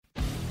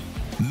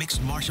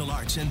Mixed martial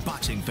arts and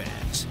boxing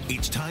fans,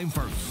 it's time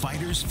for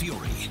Fighter's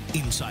Fury,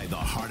 inside the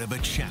heart of a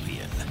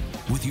champion.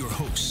 With your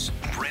hosts,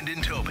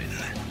 Brendan Tobin,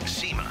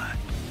 Seema,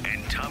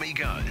 and Tommy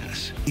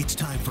Guns. It's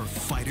time for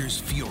Fighter's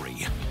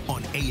Fury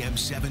on AM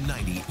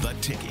 790, The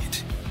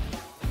Ticket.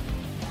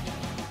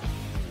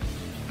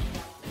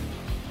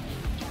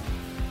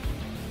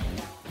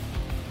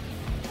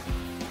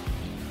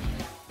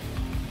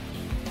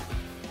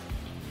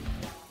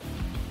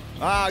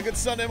 Good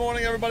Sunday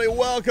morning, everybody.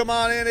 Welcome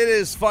on in. It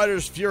is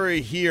Fighter's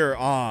Fury here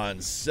on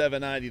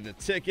 790 The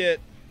Ticket.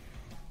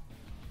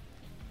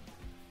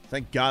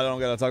 Thank God I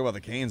don't got to talk about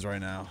the Canes right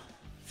now.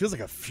 Feels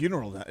like a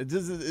funeral now.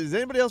 Is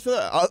anybody else feel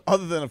that?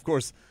 Other than, of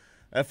course,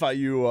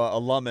 FIU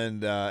alum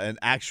and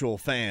actual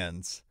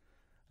fans.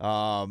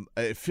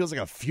 It feels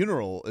like a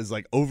funeral is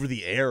like over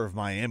the air of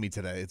Miami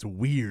today. It's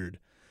weird.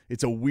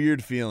 It's a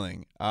weird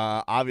feeling.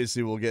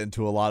 Obviously, we'll get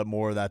into a lot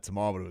more of that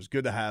tomorrow, but it was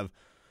good to have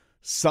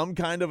some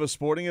kind of a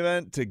sporting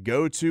event to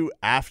go to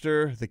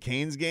after the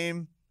Canes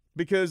game.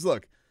 Because,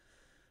 look,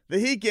 the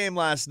Heat game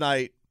last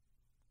night,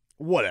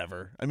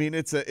 whatever. I mean,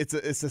 it's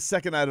a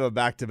second night of a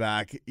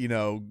back-to-back. You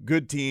know,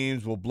 good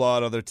teams will blow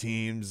out other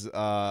teams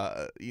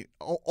all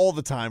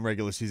the time,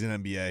 regular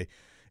season NBA.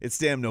 It's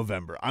damn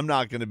November. I'm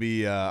not gonna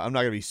be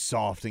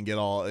soft and get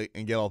all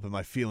up in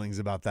my feelings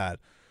about that.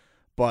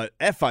 But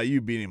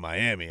FIU beating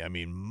Miami, I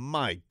mean,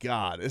 my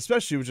God,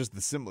 especially with just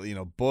the simple,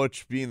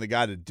 Butch being the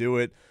guy to do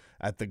it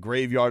at the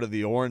graveyard of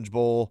the Orange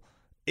Bowl.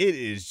 It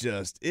is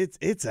just,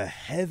 it's a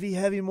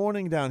heavy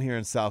morning down here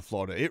in South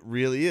Florida. It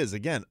really is.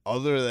 Again,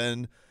 other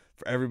than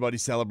for everybody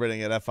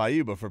celebrating at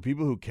FIU, but for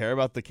people who care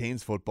about the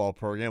Canes football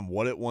program,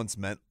 what it once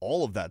meant,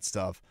 all of that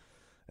stuff,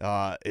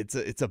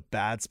 it's a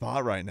bad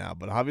spot right now.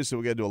 But obviously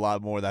we'll get to a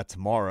lot more of that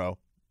tomorrow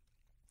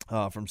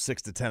from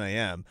 6 to 10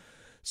 a.m.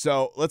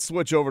 So let's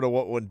switch over to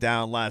what went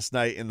down last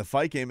night in the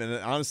fight game. And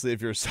honestly,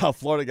 if you're a South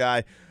Florida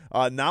guy,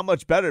 not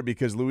much better,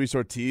 because Luis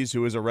Ortiz,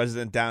 who is a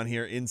resident down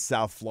here in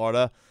South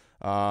Florida,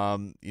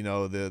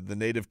 the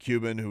native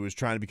Cuban who was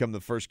trying to become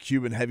the first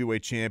Cuban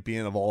heavyweight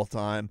champion of all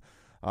time.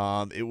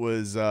 It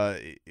was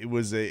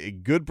a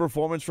good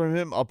performance from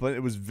him.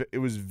 It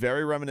was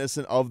very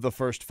reminiscent of the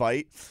first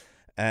fight,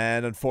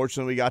 and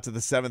unfortunately, we got to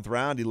the seventh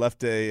round. He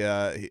left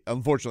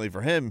unfortunately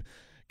for him,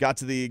 got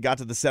to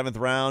the seventh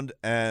round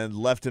and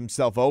left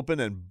himself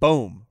open, and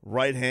boom,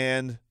 right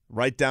hand,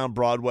 right down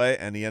Broadway,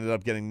 and he ended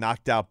up getting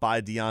knocked out by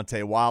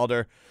Deontay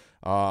Wilder.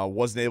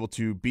 Wasn't able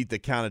to beat the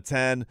count of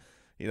 10.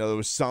 There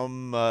was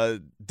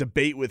some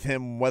debate with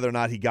him whether or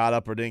not he got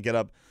up or didn't get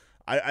up.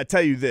 I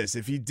tell you this,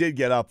 if he did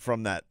get up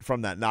from that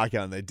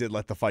knockout and they did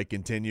let the fight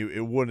continue,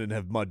 it wouldn't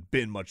have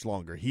been much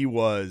longer. He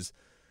was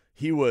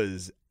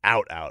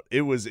out.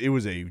 It was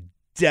a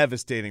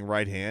devastating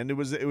right hand. It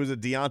was a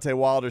Deontay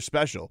Wilder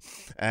special.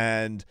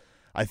 And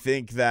I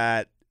think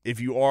that if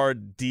you are a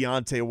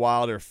Deontay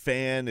Wilder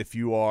fan, if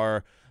you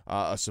are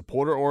a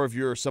supporter, or if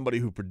you're somebody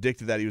who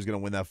predicted that he was going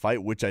to win that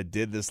fight, which I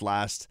did this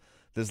last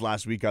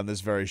week on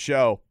this very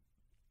show,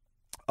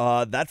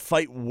 that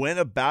fight went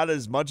about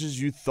as much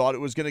as you thought it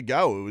was going to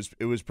go.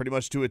 It was pretty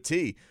much to a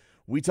T.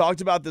 We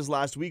talked about this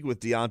last week with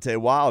Deontay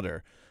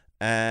Wilder,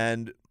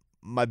 and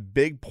my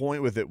big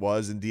point with it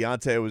was, and I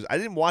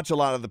didn't watch a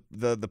lot of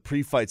the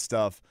pre-fight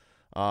stuff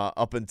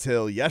up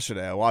until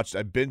yesterday.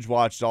 I binge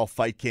watched all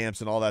fight camps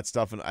and all that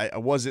stuff, and I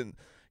wasn't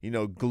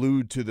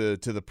glued to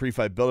the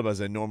pre-fight build-up as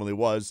I normally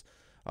was.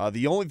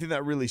 The only thing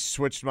that really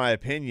switched my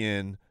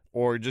opinion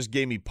or just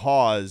gave me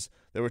pause,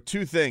 there were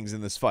two things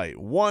in this fight.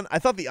 One, I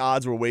thought the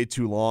odds were way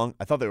too long.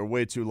 I thought they were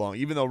way too long,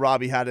 even though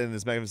Robbie had it in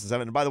his Magnificent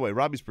Seven. And by the way,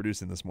 Robbie's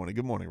producing this morning.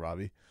 Good morning,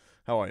 Robbie.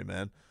 How are you,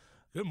 man?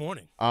 Good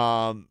morning.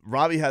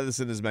 Robbie had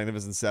this in his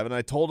Magnificent Seven.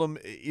 I told him,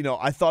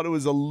 I thought it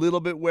was a little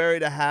bit wary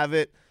to have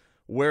it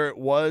where it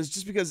was,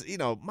 just because,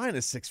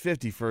 minus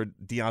 650 for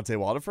Deontay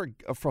Wilder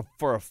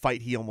for a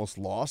fight he almost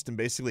lost, and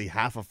basically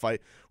half a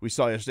fight. We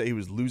saw yesterday he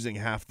was losing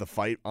half the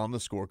fight on the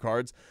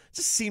scorecards. It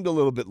just seemed a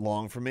little bit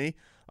long for me.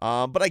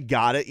 But I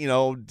got it.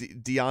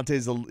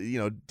 Deontay's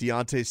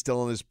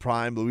still in his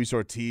prime. Luis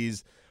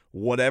Ortiz,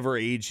 whatever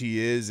age he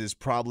is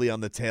probably on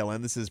the tail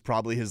end. This is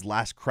probably his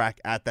last crack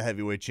at the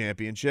heavyweight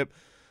championship.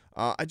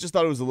 I just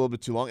thought it was a little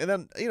bit too long. And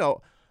then,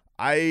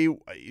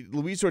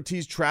 Luis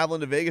Ortiz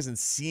traveling to Vegas and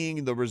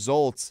seeing the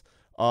results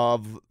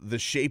of the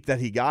shape that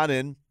he got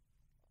in,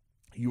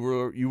 you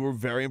were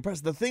very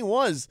impressed. The thing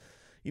was,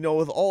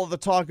 with all of the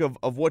talk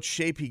of what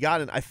shape he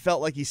got in, I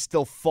felt like he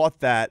still fought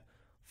that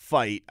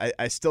fight.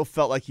 I still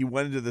felt like he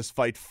went into this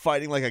fight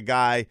fighting like a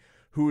guy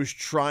who was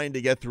trying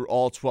to get through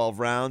all 12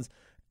 rounds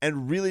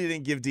and really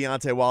didn't give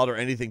Deontay Wilder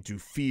anything to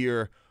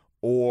fear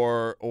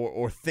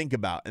or think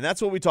about. And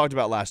that's what we talked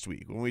about last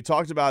week. When we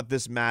talked about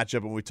this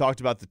matchup and we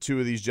talked about the two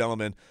of these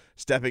gentlemen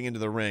stepping into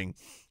the ring,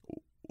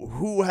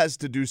 who has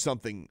to do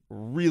something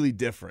really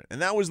different?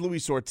 And that was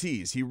Luis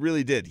Ortiz. He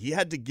really did. He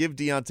had to give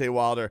Deontay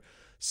Wilder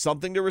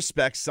something to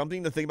respect,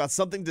 something to think about,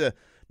 something to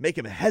make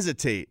him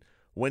hesitate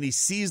when he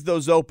sees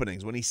those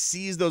openings, when he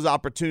sees those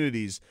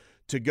opportunities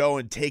to go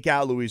and take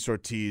out Luis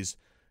Ortiz.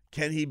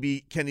 Can he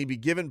be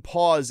given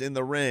pause in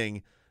the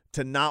ring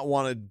to not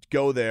want to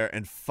go there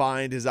and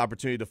find his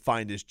opportunity to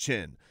find his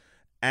chin.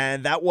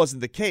 And that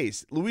wasn't the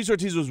case. Luis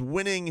Ortiz was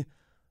winning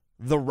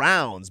the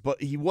rounds,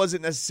 but he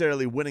wasn't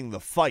necessarily winning the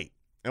fight.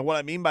 And what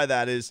I mean by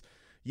that is,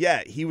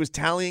 yeah, he was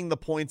tallying the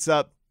points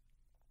up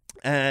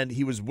and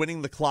he was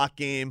winning the clock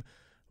game,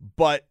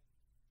 but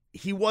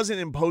he wasn't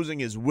imposing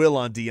his will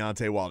on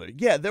Deontay Wilder.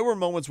 Yeah, there were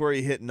moments where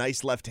he hit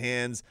nice left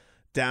hands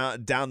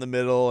down the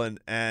middle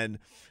and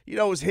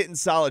was hitting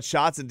solid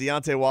shots, and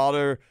Deontay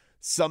Wilder,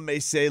 some may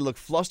say, looked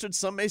flustered.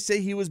 Some may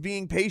say he was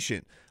being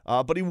patient,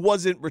 but he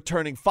wasn't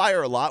returning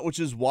fire a lot, which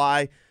is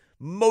why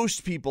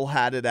most people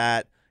had it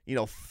at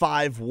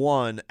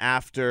 5-1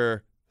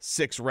 after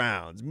 6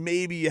 rounds.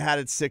 Maybe you had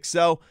it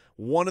 6-0.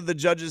 One of the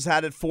judges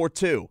had it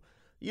 4-2.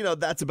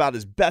 That's about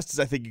as best as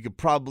I think you could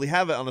probably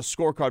have it on a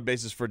scorecard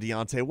basis for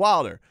Deontay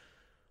Wilder.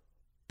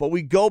 But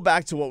we go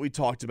back to what we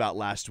talked about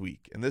last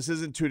week, and this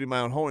isn't tooting my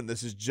own horn.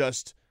 This is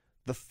just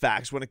the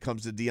facts when it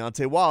comes to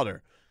Deontay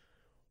Wilder.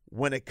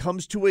 When it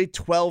comes to a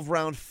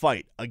 12-round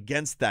fight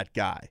against that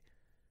guy,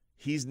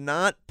 he's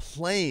not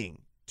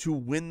playing to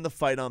win the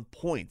fight on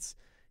points.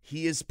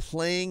 He is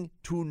playing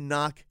to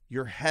knock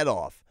your head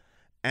off.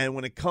 And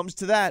when it comes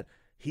to that,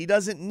 he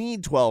doesn't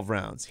need 12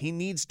 rounds. He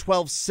needs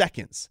 12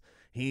 seconds.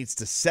 He needs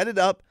to set it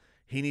up.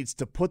 He needs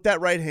to put that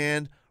right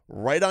hand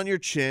right on your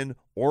chin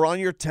or on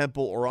your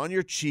temple or on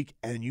your cheek,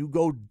 and you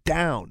go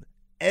down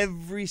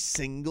every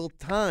single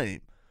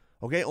time.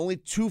 Okay, only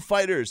 2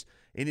 fighters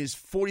in his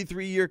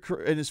 43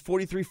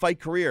 fight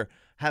career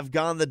have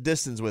gone the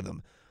distance with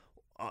him.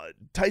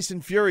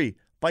 Tyson Fury,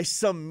 by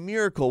some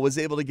miracle, was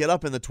able to get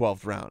up in the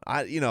 12th round.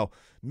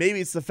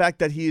 Maybe it's the fact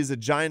that he is a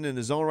giant in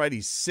his own right.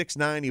 He's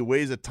 6'9", he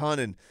weighs a ton,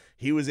 and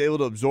he was able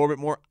to absorb it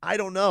more. I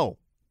don't know.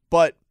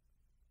 But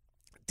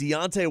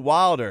Deontay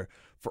Wilder,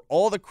 for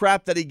all the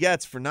crap that he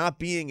gets for not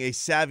being a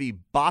savvy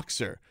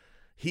boxer,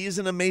 he is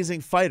an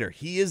amazing fighter.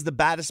 He is the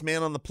baddest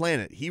man on the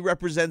planet. He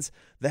represents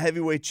the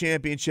heavyweight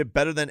championship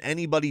better than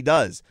anybody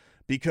does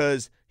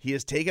because he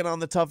has taken on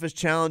the toughest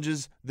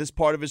challenges this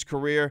part of his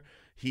career.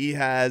 He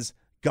has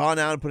gone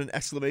out and put an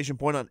exclamation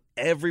point on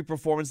every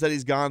performance that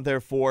he's gone there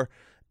for,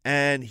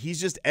 and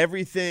he's just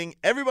everything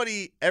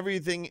everybody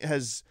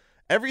has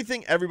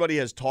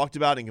talked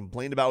about and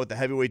complained about with the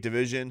heavyweight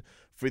division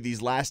for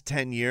these last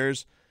 10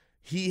 years.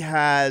 He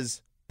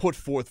has put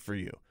forth for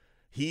you.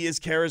 He is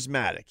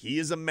charismatic. He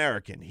is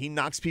American. He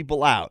knocks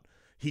people out.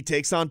 He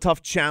takes on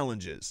tough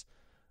challenges.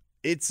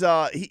 It's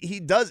he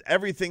does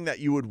everything that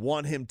you would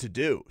want him to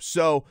do.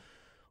 So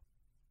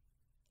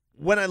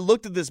when I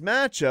looked at this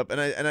matchup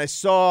and I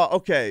saw,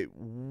 okay,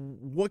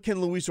 what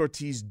can Luis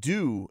Ortiz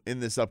do in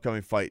this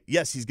upcoming fight?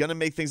 Yes, he's going to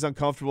make things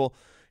uncomfortable.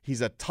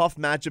 He's a tough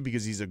matchup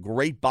because he's a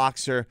great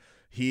boxer.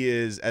 He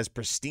is as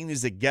pristine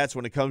as it gets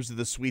when it comes to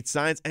the sweet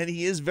science, and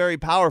he is very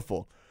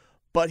powerful.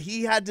 But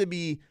he had to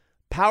be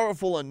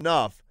powerful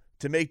enough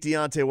to make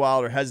Deontay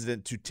Wilder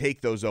hesitant to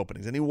take those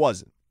openings, and he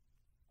wasn't.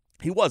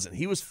 He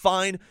was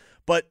fine,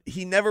 but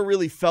he never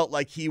really felt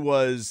like he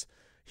was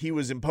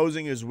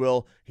imposing his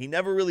will. He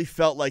never really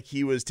felt like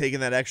he was taking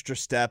that extra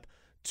step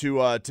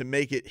to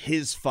make it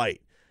his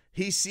fight.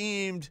 He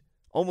seemed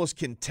almost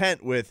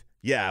content with,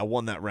 yeah, I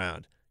won that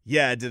round.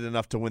 Yeah, I did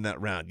enough to win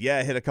that round. Yeah,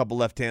 I hit a couple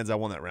left hands. I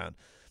won that round.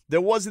 There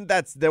wasn't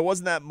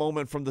that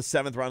moment from the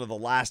 7th round of the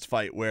last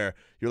fight where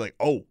you're like,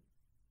 oh,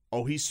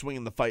 he's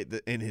swinging the fight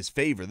in his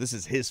favor. This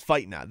is his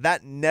fight now.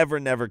 That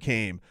never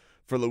came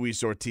for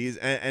Luis Ortiz,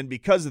 and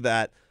because of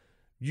that,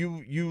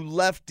 you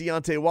left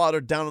Deontay Wilder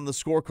down on the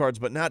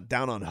scorecards, but not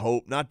down on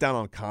hope, not down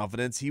on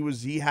confidence.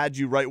 He had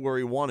you right where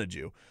he wanted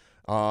you,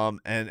 and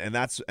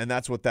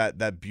that's what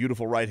that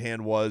beautiful right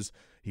hand was.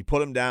 He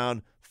put him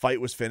down. Fight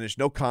was finished.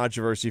 No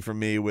controversy from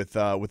me with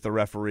the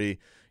referee,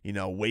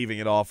 waving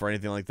it off or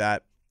anything like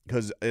that.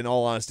 Because in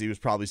all honesty, he was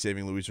probably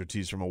saving Luis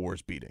Ortiz from a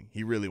worse beating.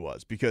 He really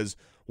was. Because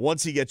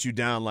once he gets you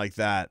down like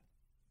that,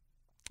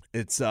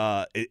 it's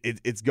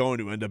going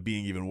to end up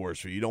being even worse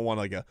for you. You don't want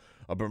like a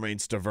Bermain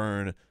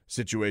Stavern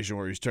situation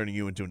where he's turning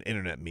you into an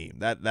internet meme.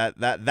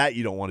 That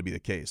you don't want to be the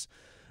case.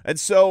 And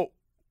so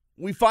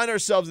we find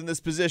ourselves in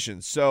this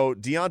position. So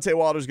Deontay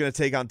Wilder is going to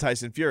take on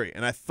Tyson Fury.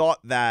 And I thought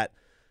that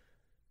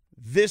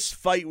this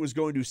fight was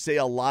going to say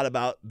a lot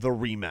about the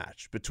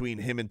rematch between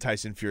him and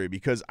Tyson Fury,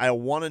 because I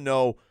want to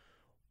know,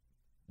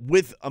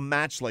 with a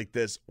match like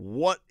this,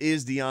 what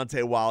is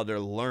Deontay Wilder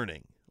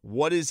learning?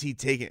 What is he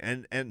taking?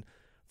 And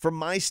from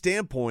my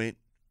standpoint,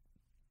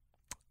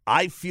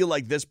 I feel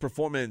like this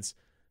performance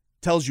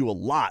tells you a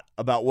lot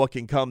about what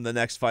can come the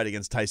next fight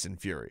against Tyson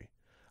Fury.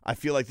 I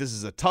feel like this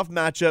is a tough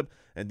matchup,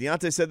 and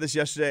Deontay said this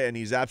yesterday, and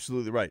he's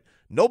absolutely right.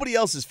 Nobody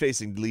else is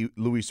facing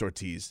Luis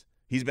Ortiz.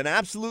 He's been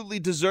absolutely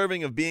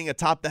deserving of being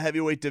atop the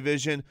heavyweight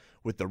division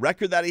with the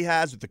record that he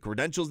has, with the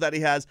credentials that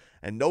he has,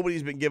 and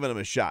nobody's been giving him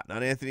a shot.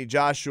 Not Anthony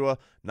Joshua,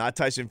 not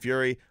Tyson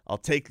Fury. I'll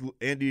take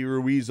Andy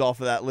Ruiz off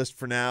of that list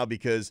for now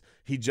because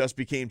he just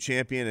became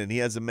champion and he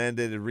has a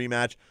mandated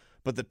rematch.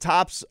 But the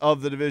tops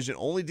of the division,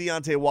 only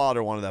Deontay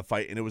Wilder wanted that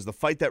fight, and it was the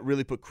fight that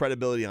really put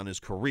credibility on his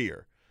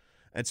career.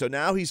 And so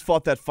now he's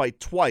fought that fight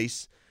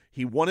twice.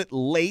 He won it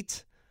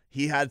late.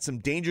 he had some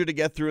danger to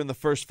get through in the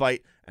first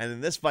fight. And in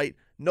this fight,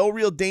 no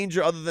real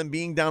danger other than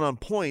being down on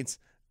points.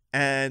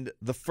 And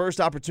the first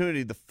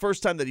opportunity, the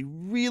first time that he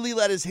really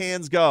let his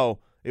hands go,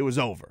 it was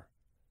over.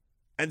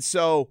 And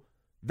so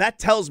that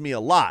tells me a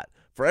lot.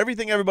 For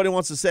everything everybody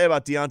wants to say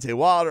about Deontay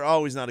Wilder,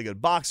 oh, he's not a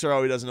good boxer,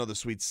 oh, he doesn't know the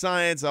sweet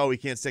science, oh, he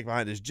can't stick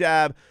behind his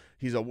jab,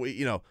 he's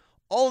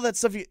all of that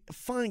stuff.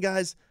 Fine,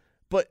 guys,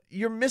 but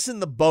you're missing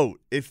the boat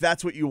if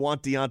that's what you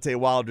want Deontay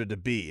Wilder to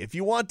be. If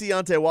you want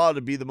Deontay Wilder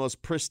to be the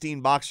most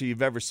pristine boxer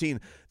you've ever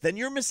seen, then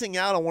you're missing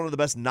out on one of the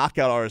best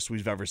knockout artists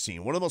we've ever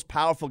seen, one of the most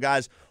powerful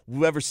guys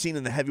we've ever seen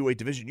in the heavyweight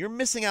division. You're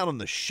missing out on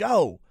the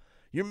show.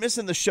 You're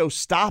missing the show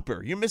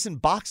stopper. You're missing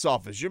box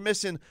office. You're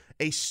missing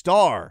a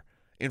star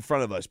in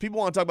front of us. People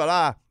want to talk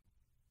about,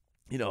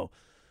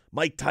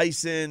 Mike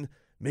Tyson,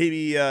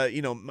 maybe,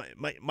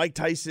 Mike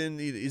Tyson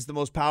is the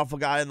most powerful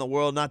guy in the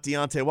world, not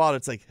Deontay Wilder.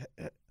 It's like,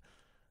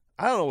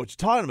 I don't know what you're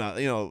talking about.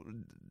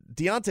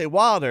 Deontay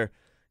Wilder,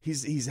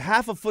 he's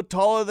half a foot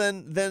taller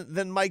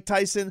than Mike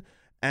Tyson,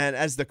 and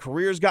as the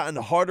career's gotten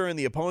harder and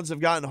the opponents have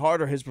gotten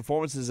harder, his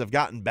performances have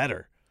gotten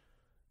better,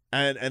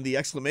 and the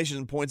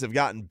exclamation points have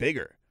gotten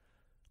bigger.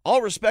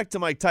 All respect to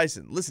Mike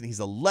Tyson. Listen, he's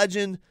a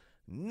legend.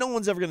 No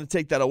one's ever going to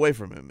take that away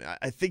from him.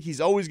 I think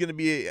he's always going to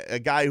be a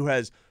guy who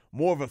has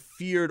more of a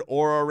feared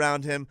aura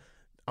around him.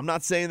 I'm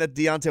not saying that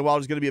Deontay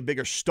Wilder is going to be a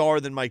bigger star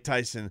than Mike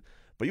Tyson,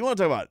 but you want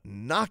to talk about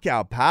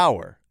knockout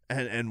power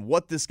and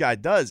what this guy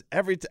does.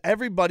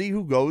 Everybody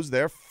who goes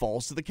there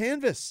falls to the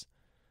canvas.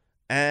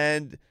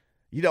 And,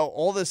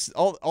 all this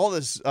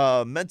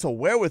mental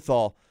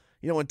wherewithal,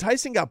 when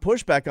Tyson got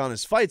pushback on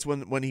his fights,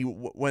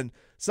 when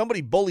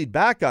somebody bullied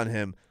back on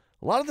him,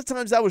 a lot of the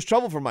times that was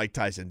trouble for Mike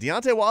Tyson.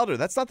 Deontay Wilder,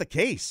 that's not the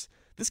case.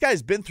 This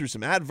guy's been through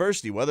some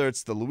adversity, whether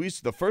it's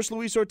the first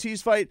Luis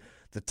Ortiz fight,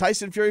 the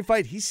Tyson Fury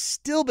fight. He's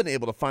still been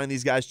able to find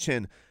these guys'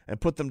 chin and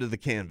put them to the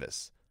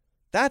canvas.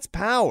 That's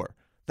power.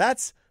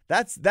 That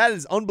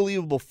is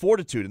unbelievable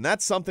fortitude, and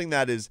that's something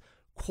that is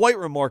quite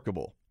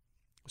remarkable.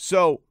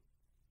 So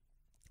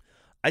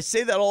I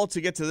say that all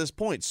to get to this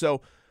point.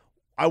 So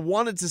I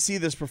wanted to see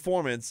this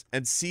performance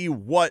and see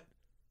what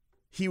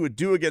he would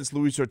do against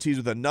Luis Ortiz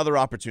with another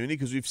opportunity,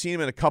 because we've seen him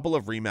in a couple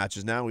of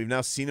rematches now. We've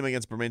now seen him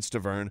against Bermane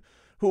Stiverne,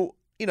 who,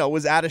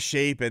 was out of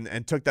shape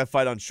and took that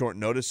fight on short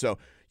notice. So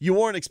you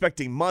weren't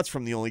expecting much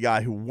from the only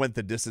guy who went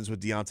the distance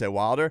with Deontay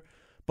Wilder.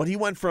 But he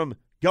went from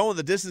going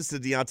the distance to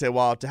Deontay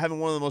Wilder to having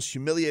one of the most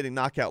humiliating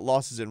knockout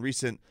losses in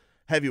recent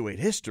heavyweight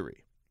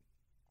history.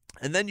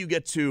 And then you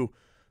get to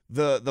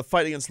the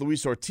fight against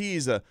Luis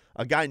Ortiz, a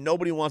guy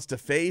nobody wants to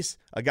face,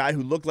 a guy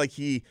who looked like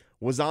he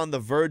was on the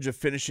verge of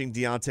finishing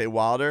Deontay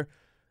Wilder,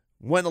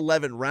 went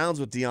 11 rounds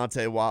with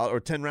Deontay Wilder, or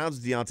 10 rounds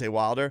with Deontay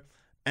Wilder,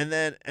 and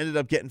then ended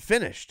up getting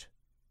finished.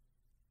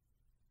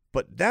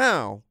 But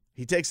now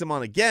he takes him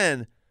on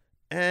again,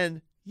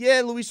 and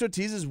Luis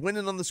Ortiz is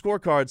winning on the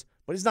scorecards,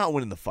 but he's not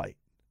winning the fight.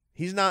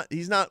 He's not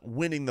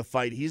winning the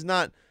fight. He's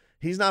not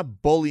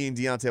bullying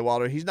Deontay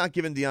Wilder. He's not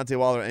giving Deontay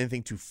Wilder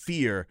anything to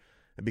fear.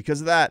 And because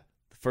of that,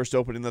 the first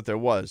opening that there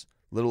was,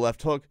 little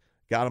left hook,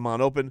 got him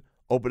on opened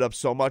up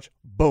so much,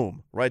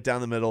 boom, right down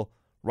the middle,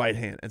 right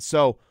hand. And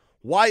so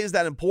why is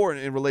that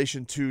important in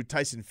relation to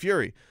Tyson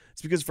Fury?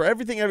 It's because for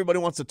everything everybody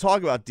wants to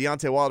talk about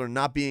Deontay Wilder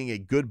not being a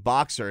good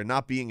boxer and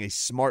not being a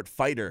smart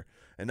fighter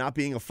and not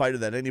being a fighter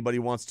that anybody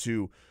wants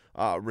to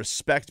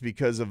respect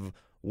because of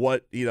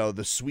what,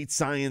 the sweet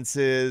science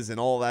is and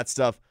all that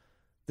stuff,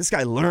 this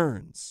guy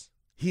learns.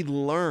 He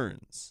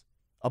learns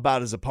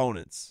about his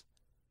opponents.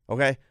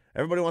 Okay?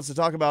 Everybody wants to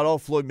talk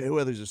about, Floyd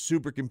Mayweather's a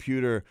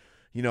supercomputer.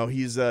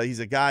 He's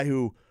a guy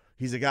who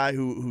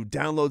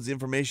downloads the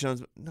information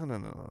on.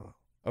 No.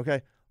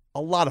 Okay?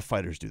 A lot of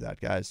fighters do that,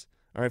 guys.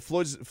 All right,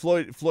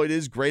 Floyd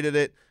is great at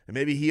it, and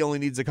maybe he only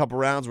needs a couple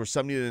rounds where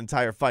some need an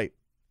entire fight.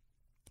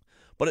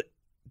 But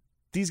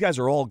these guys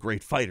are all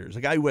great fighters.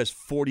 A guy who has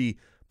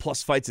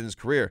 40-plus fights in his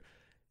career,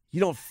 you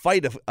don't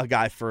fight a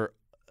guy for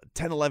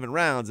 10, 11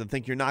 rounds and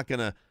think you're not going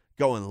to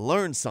go and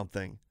learn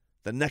something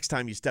the next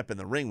time you step in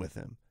the ring with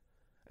him.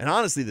 And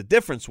honestly, the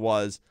difference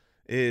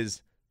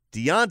is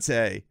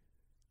Deontay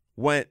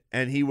went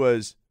and he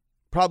was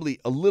probably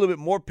a little bit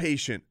more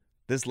patient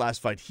this last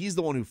fight. He's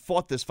the one who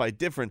fought this fight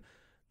different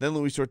than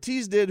Luis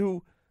Ortiz did,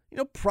 who,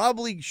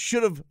 probably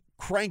should have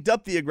cranked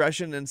up the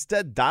aggression and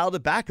instead dialed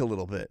it back a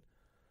little bit.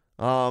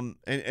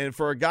 And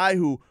for a guy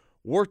who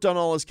worked on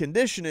all his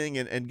conditioning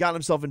and got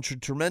himself in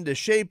tremendous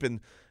shape and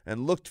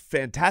looked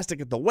fantastic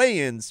at the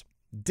weigh-ins,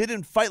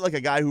 didn't fight like a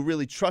guy who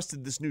really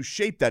trusted this new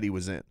shape that he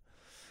was in.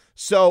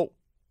 So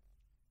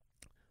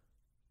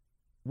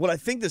what I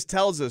think this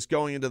tells us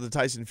going into the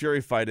Tyson Fury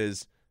fight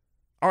is,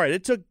 all right,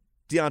 it took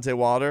Deontay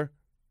Wilder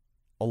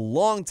a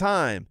long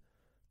time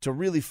to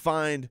really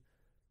find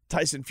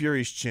Tyson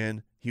Fury's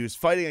chin. He was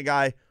fighting a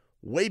guy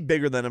way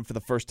bigger than him for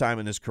the first time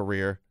in his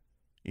career.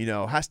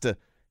 Has to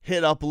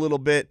hit up a little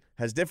bit,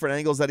 has different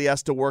angles that he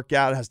has to work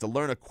out, has to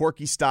learn a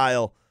quirky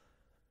style.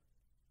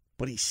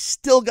 But he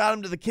still got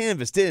him to the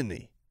canvas, didn't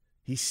he?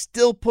 He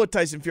still put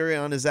Tyson Fury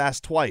on his ass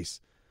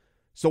twice.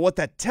 So what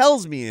that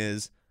tells me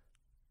is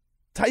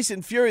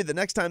Tyson Fury, the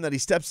next time that he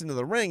steps into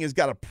the ring, has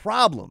got a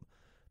problem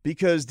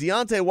because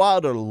Deontay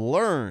Wilder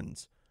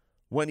learns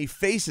when he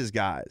faces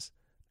guys,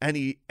 and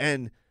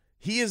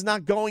he is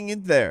not going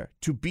in there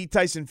to beat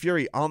Tyson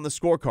Fury on the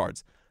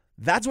scorecards.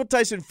 That's what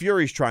Tyson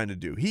Fury's trying to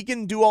do. He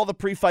can do all the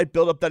pre-fight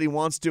buildup that he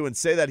wants to and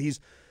say that he's,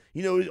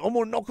 I'm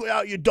going to knock you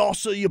out, you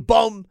dosser, you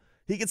bum.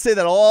 He can say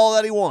that all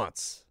that he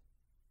wants.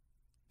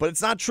 But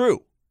it's not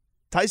true.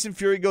 Tyson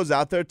Fury goes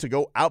out there to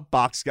go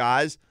outbox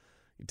guys,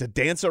 to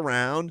dance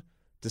around,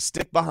 to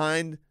stick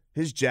behind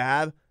his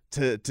jab,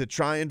 to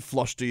try and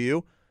fluster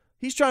you.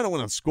 He's trying to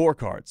win on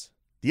scorecards.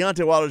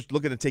 Deontay Wilder's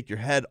looking to take your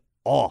head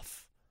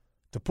off,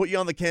 to put you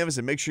on the canvas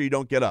and make sure you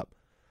don't get up.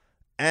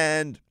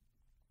 And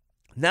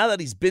now that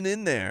he's been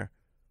in there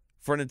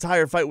for an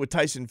entire fight with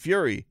Tyson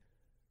Fury,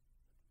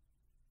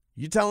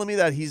 you telling me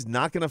that he's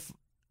not going to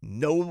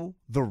know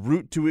the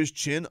route to his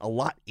chin a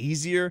lot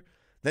easier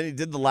than he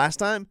did the last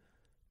time?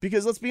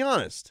 Because let's be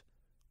honest,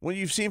 what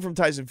you've seen from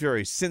Tyson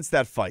Fury since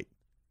that fight,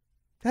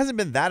 it hasn't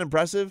been that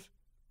impressive.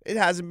 It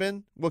hasn't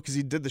been. Well, because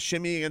he did the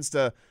shimmy against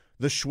the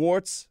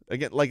Schwartz,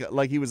 again,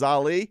 like he was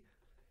Ali.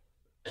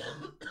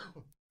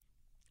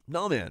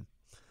 No, man.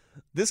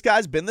 This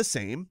guy's been the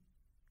same.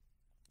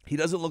 He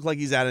doesn't look like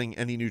he's adding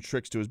any new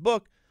tricks to his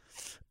book.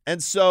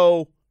 And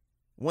so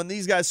when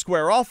these guys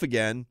square off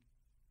again,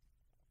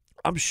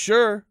 I'm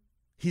sure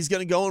he's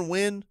going to go and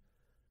win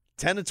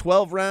 10 to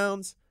 12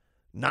 rounds,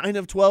 9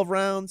 of 12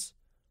 rounds,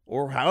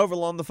 or however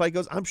long the fight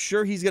goes. I'm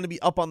sure he's going to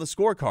be up on the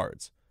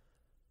scorecards.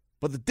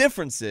 But the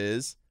difference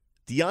is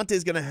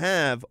Deontay's going to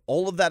have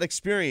all of that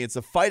experience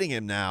of fighting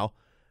him now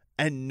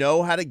and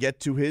know how to get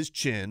to his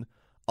chin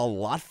a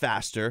lot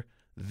faster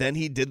than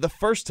he did the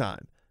first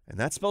time. And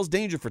that spells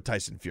danger for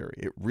Tyson Fury.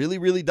 It really,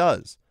 really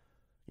does.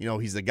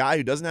 He's a guy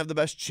who doesn't have the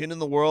best chin in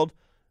the world.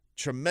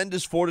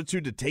 Tremendous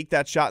fortitude to take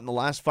that shot in the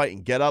last fight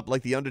and get up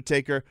like The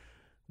Undertaker.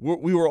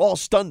 We were all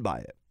stunned by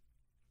it.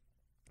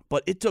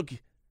 But it took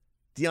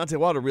Deontay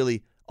Wilder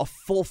really a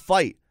full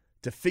fight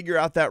to figure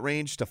out that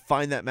range, to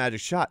find that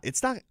magic shot.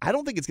 I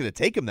don't think it's going to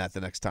take him that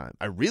the next time.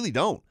 I really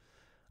don't.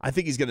 I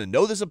think he's going to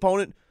know this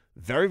opponent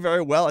very,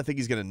 very well. I think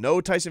he's going to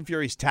know Tyson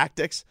Fury's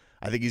tactics.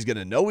 I think he's going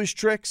to know his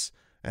tricks.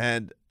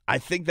 And I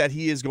think that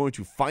he is going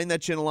to find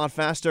that chin a lot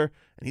faster,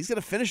 and he's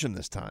going to finish him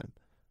this time.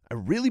 I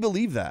really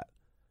believe that.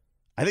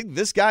 I think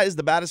this guy is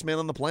the baddest man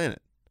on the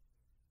planet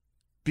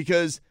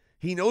because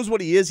he knows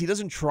what he is. He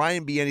doesn't try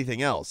and be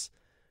anything else.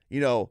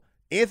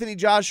 Anthony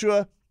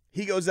Joshua,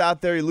 he goes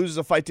out there, he loses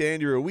a fight to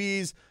Andy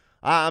Ruiz.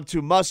 I'm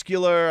too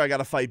muscular. I got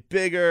to fight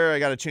bigger. I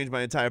got to change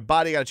my entire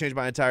body. I got to change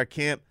my entire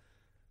camp.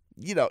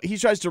 He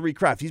tries to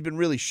recraft. He's been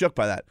really shook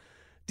by that.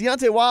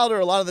 Deontay Wilder,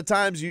 a lot of the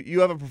times you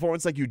have a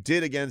performance like you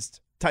did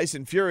against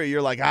Tyson Fury.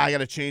 You're like, I got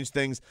to change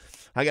things.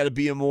 I got to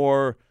be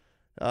more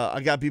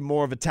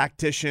of a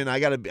tactician. I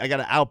got to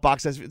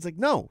outbox us. It's like,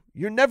 no,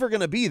 you're never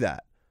going to be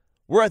that.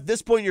 We're at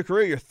this point in your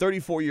career. You're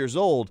 34 years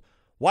old.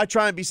 Why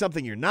try and be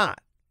something you're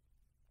not?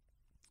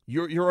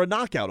 You're a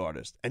knockout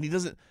artist, and he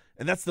doesn't.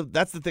 And that's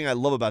the thing I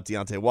love about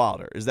Deontay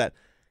Wilder is that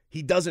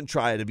he doesn't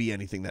try to be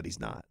anything that he's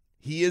not.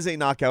 He is a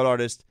knockout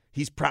artist.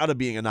 He's proud of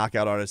being a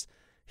knockout artist.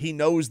 He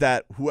knows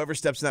that whoever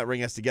steps in that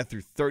ring has to get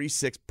through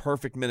 36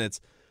 perfect minutes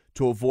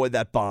to avoid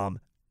that bomb,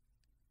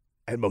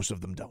 and most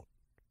of them don't.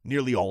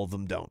 Nearly all of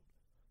them don't.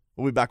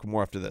 We'll be back with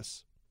more after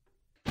this.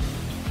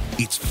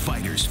 It's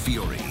Fighters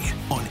Fury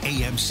on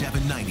AM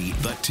 790,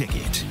 The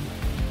Ticket.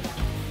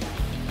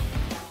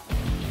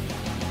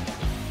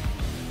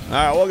 All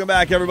right, welcome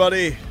back,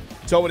 everybody.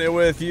 Tobin here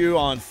with you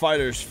on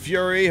Fighters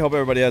Fury. Hope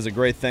everybody has a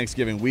great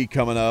Thanksgiving week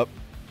coming up.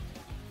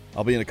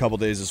 I'll be in a couple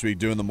days this week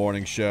doing the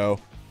morning show.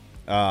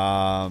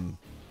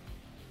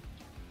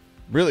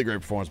 Really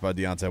great performance by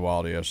Deontay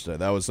Wilder yesterday.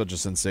 That was such a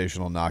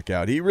sensational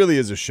knockout. He really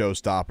is a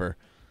showstopper.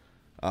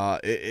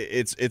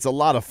 It's a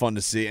lot of fun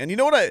to see. And you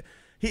know what?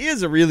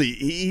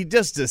 He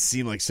just does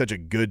seem like such a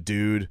good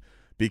dude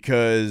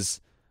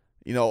because,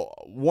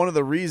 one of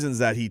the reasons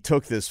that he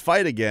took this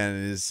fight again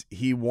is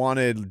he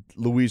wanted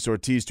Luis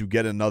Ortiz to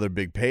get another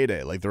big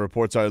payday. Like the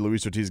reports are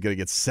Luis Ortiz is going to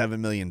get $7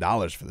 million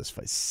for this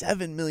fight.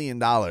 $7 million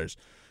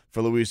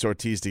for Luis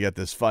Ortiz to get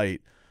this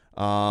fight.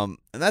 And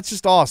that's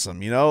just awesome.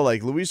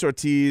 Like Luis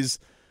Ortiz,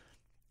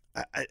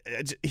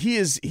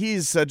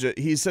 he's such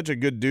a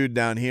good dude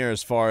down here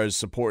as far as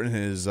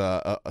supporting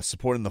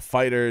supporting the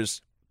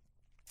fighters,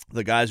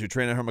 the guys who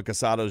train at Herman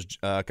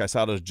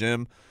Casado's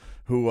gym,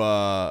 who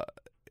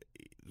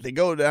they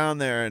go down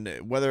there,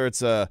 and whether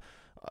it's a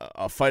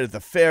fight at the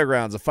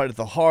fairgrounds, a fight at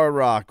the Hard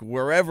Rock,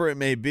 wherever it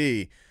may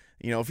be,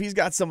 if he's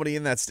got somebody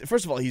in that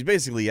first of all, he's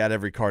basically at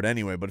every card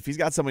anyway, but if he's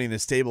got somebody in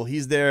his stable,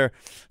 he's there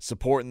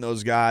supporting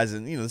those guys.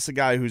 And this is a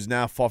guy who's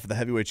now fought for the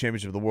heavyweight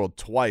championship of the world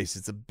twice.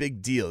 It's a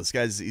big deal.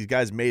 These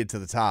guys made it to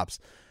the tops,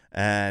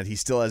 and he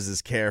still has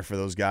this care for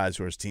those guys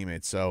who are his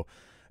teammates. So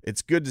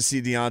it's good to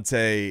see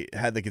Deontay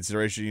had the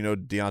consideration.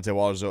 Deontay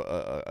Wilder's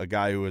a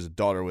guy who has a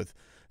daughter with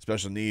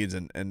special needs,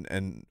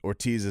 and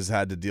Ortiz has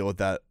had to deal with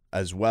that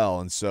as well.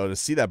 And so to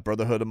see that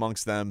brotherhood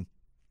amongst them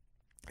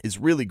is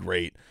really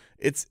great.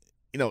 It's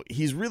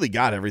he's really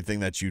got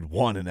everything that you'd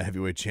want in a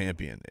heavyweight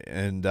champion.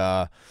 And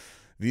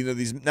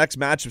these next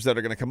matchups that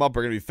are going to come up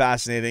are going to be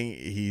fascinating.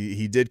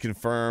 He did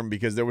confirm,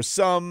 because there was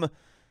some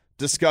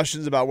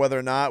discussions about whether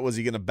or not was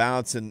he going to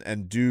bounce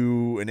and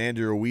do an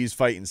Andy Ruiz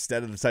fight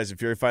instead of the Tyson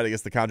Fury fight. I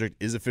guess the contract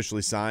is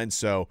officially signed,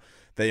 so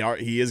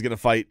he is going to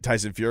fight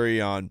Tyson Fury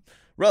on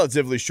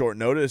relatively short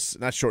notice.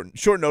 Not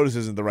short notice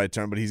isn't the right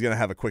term, but he's going to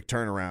have a quick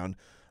turnaround.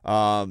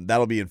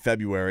 That'll be in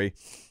February,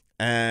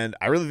 and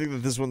I really think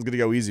that this one's going to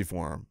go easy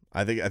for him.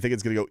 I think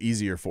it's going to go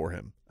easier for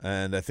him,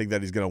 and I think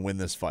that he's going to win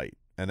this fight.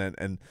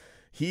 And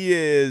he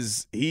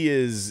is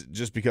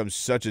just become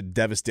such a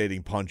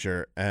devastating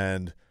puncher,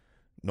 and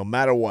no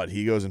matter what,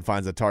 he goes and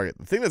finds a target.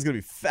 The thing that's going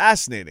to be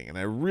fascinating, and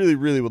I really,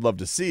 really would love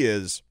to see,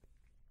 is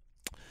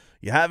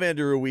you have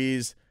Andy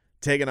Ruiz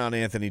taking on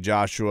Anthony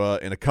Joshua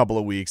in a couple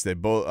of weeks. They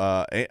both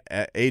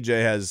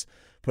AJ has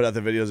put out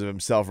the videos of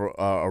himself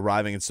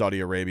arriving in Saudi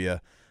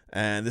Arabia,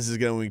 and this is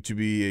going to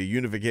be a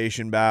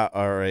unification bout,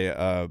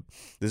 or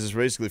this is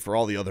basically for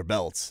all the other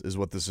belts, is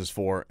what this is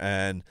for.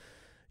 And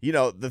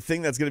the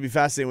thing that's going to be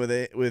fascinating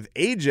with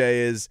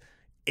AJ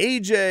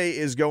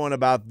is going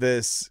about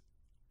this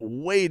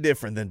way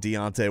different than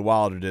Deontay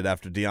Wilder did,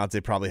 after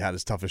Deontay probably had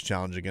his toughest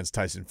challenge against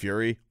Tyson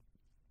Fury,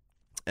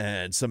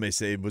 and some may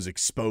say was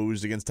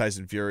exposed against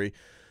Tyson Fury.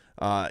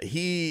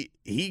 He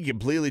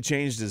completely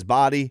changed his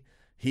body.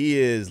 He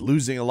is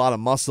losing a lot of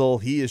muscle.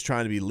 He is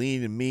trying to be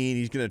lean and mean.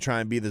 He's going to try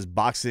and be this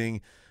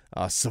boxing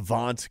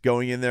savant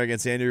going in there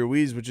against Andy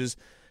Ruiz, which is,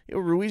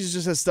 Ruiz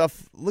just has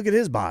stuff. Look at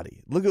his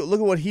body. Look at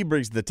what he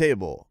brings to the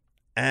table.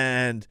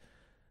 And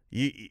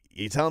you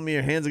telling me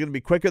your hands are going to be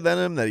quicker than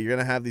him, that you're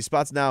going to have these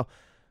spots. Now,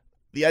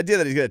 the idea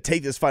that he's going to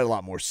take this fight a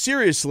lot more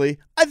seriously,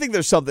 I think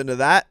there's something to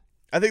that.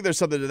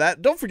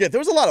 Don't forget, there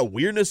was a lot of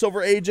weirdness over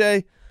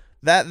AJ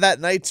that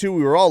night too.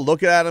 We were all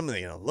looking at him,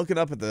 looking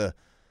up at the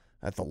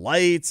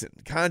lights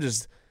and kind of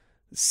just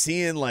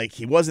seeing like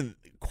he wasn't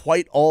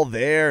quite all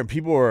there, and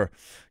people were,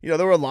 there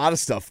were a lot of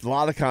stuff, a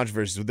lot of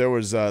controversies. There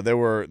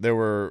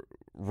were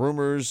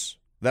rumors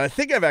that I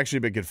think have actually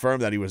been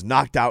confirmed that he was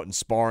knocked out in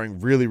sparring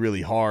really,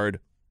 really hard.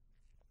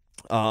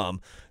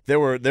 There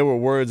were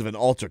words of an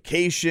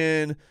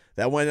altercation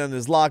that went on in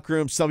his locker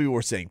room. Some people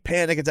were saying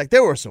panic attack.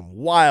 There were some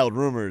wild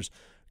rumors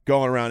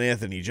going around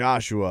Anthony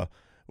Joshua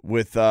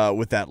with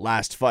that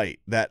last fight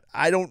that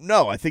I don't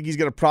know. I think he's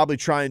going to probably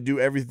try and do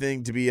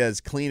everything to be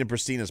as clean and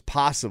pristine as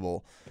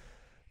possible.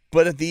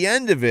 But at the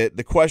end of it,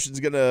 the question's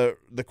going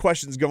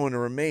to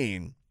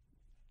remain: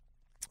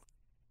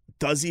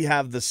 does he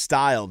have the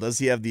style? Does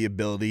he have the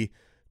ability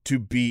to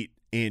beat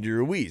Andy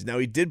Ruiz? Now,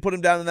 he did put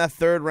him down in that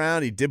third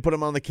round. He did put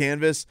him on the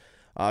canvas.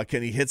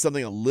 Can he hit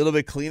something a little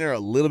bit cleaner, a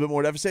little bit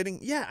more devastating?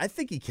 Yeah, I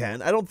think he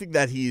can. I don't think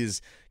that he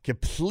is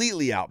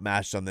completely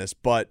outmatched on this,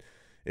 but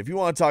if you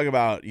want to talk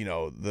about,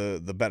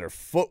 the better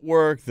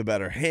footwork, the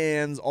better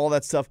hands, all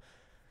that stuff,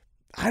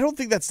 I don't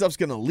think that stuff's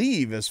going to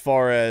leave. As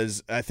far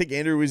as, I think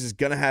Andy Ruiz is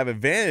going to have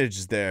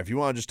advantages there. If you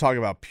want to just talk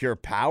about pure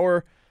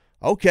power,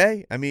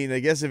 okay. I mean, I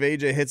guess if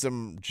AJ hits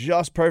him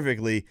just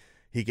perfectly,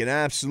 he can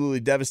absolutely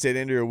devastate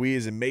Andy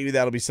Ruiz, and maybe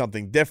that'll be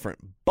something different.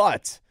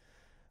 But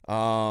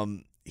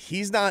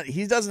he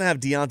doesn't have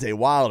Deontay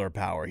Wilder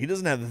power. He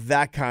doesn't have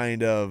that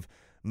kind of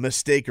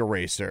mistake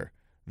eraser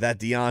that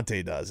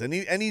Deontay does. And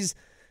he's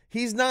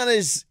not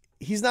as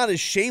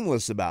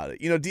shameless about it.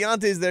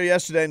 Deontay's there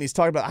yesterday and he's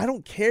talking about, I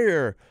don't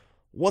care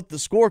what the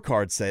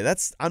scorecards say.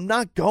 I'm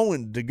not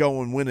going to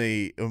go and win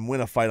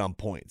a fight on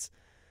points.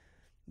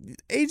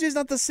 AJ's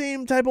not the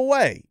same type of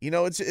way.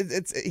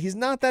 He's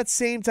not that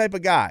same type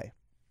of guy.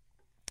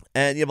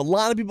 And you have a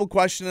lot of people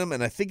question him,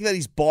 and I think that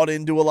he's bought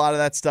into a lot of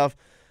that stuff.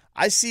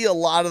 I see a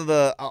lot of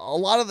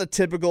the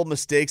typical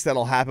mistakes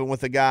that'll happen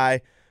with a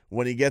guy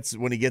when he gets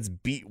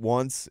beat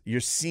once. You're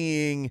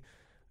seeing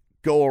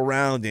go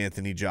around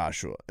Anthony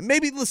Joshua. And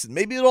maybe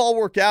it'll all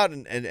work out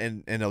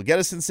and he'll get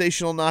a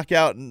sensational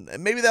knockout, and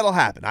maybe that'll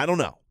happen. I don't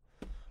know.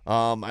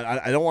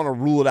 I don't want to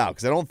rule it out,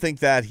 because I don't think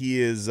that he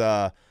is.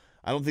 I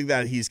don't think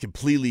that he's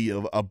completely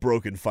a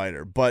broken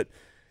fighter. But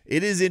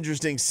it is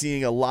interesting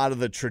seeing a lot of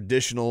the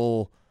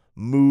traditional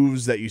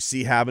moves that you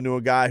see happen to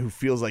a guy who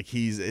feels like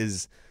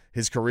his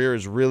career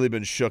has really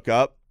been shook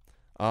up.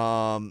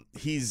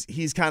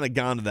 He's kind of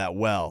gone to that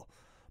well.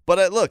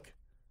 But look,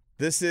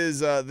 this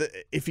is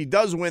if he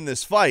does win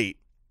this fight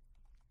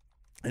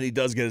and he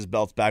does get his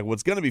belts back,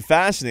 what's going to be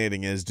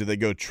fascinating is, do they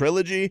go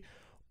trilogy,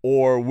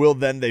 or will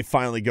then they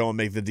finally go and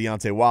make the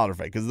Deontay Wilder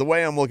fight? Because the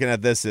way I'm looking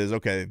at this is,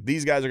 okay,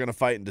 these guys are going to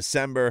fight in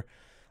December.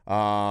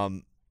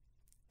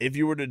 If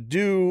you were to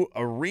do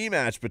a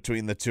rematch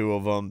between the two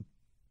of them,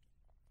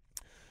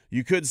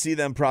 you could see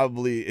them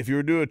probably, if you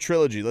were to do a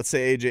trilogy, let's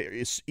say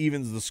AJ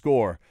evens the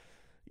score,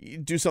 you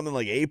do something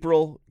like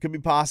April, could be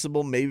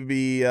possible,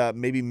 maybe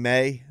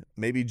May,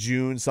 maybe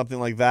June, something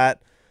like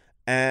that.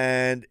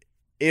 And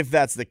if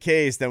that's the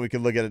case, then we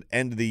could look at an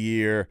end of the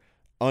year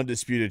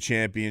undisputed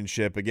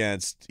championship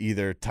against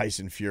either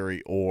Tyson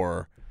Fury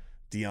or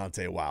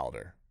Deontay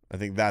Wilder. I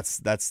think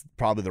that's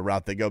probably the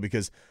route they go,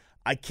 because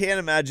I can't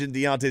imagine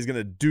Deontay's going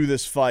to do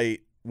this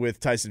fight with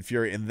Tyson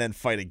Fury and then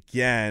fight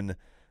again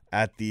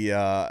at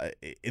the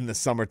in the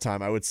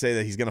summertime. I would say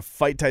that he's going to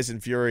fight Tyson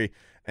Fury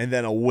and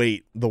then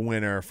await the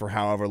winner for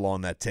however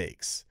long that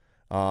takes.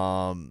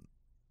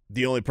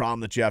 The only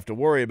problem that you have to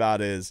worry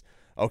about is,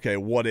 okay,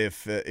 what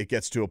if it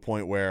gets to a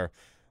point where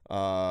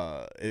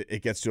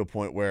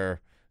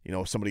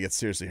somebody gets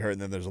seriously hurt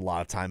and then there's a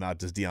lot of timeout?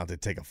 Does Deontay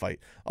take a fight?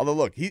 Although,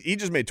 look, he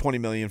just made $20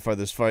 million for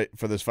this fight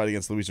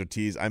against Luis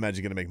Ortiz. I imagine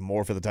he's going to make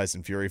more for the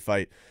Tyson Fury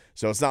fight.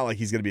 So it's not like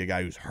he's going to be a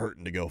guy who's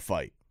hurting to go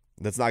fight.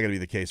 That's not going to be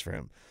the case for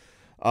him.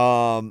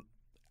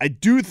 I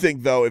do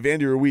think, though, if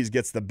Andy Ruiz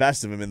gets the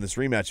best of him in this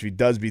rematch,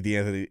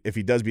 if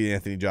he does beat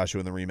Anthony Joshua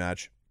in the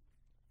rematch,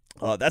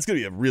 that's going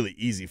to be a really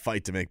easy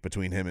fight to make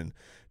between him and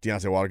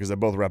Deontay Wilder because they're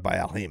both rep by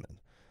Al Haymon.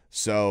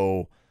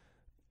 So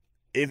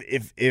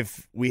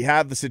if we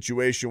have the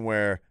situation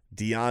where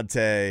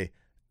Deontay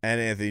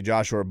and Anthony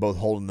Joshua are both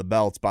holding the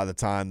belts by the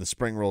time the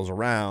spring rolls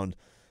around,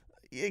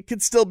 it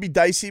could still be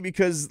dicey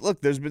because,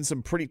 look, there's been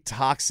some pretty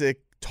toxic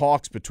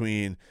talks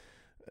between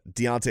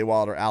Deontay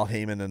Wilder, Al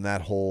Haymon, and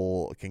that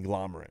whole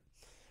conglomerate.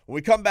 When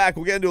we come back,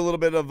 we'll get into a little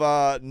bit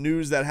of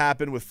news that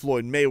happened with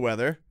Floyd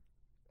Mayweather,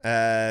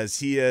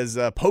 as he has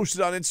posted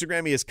on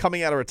Instagram he is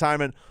coming out of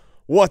retirement.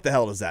 What the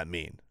hell does that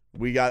mean?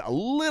 We got a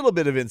little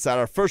bit of insight,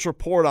 our first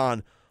report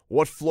on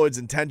what Floyd's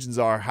intentions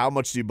are. How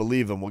much do you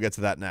believe them? We'll get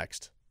to that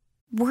next.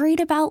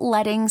 Worried about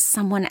letting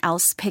someone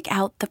else pick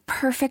out the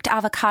perfect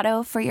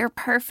avocado for your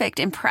perfect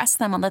impress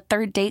them on the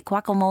third date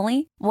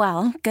guacamole?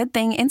 Well, good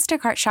thing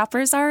Instacart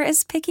shoppers are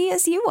as picky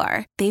as you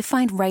are. They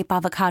find ripe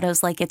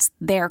avocados like it's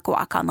their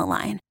guac on the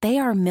line. They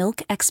are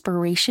milk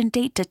expiration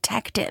date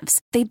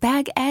detectives. They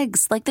bag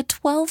eggs like the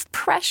 12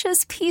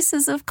 precious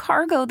pieces of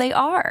cargo they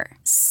are.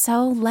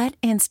 So let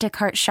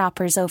Instacart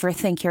shoppers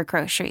overthink your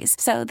groceries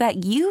so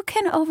that you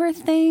can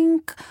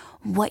overthink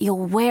what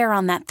you'll wear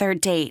on that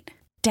third date.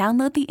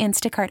 Download the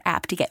Instacart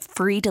app to get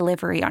free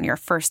delivery on your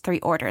first 3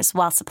 orders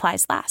while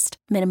supplies last.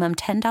 Minimum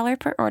 $10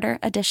 per order.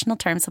 Additional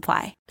terms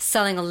apply.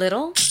 Selling a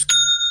little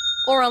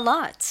or a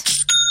lot?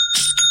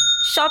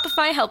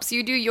 Shopify helps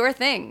you do your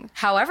thing,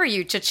 however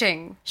you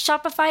cha-ching.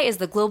 Shopify is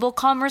the global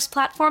commerce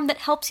platform that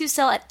helps you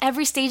sell at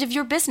every stage of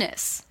your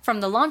business.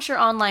 From the launch your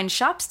online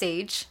shop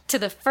stage, to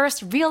the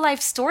first real-life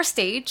store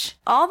stage,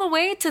 all the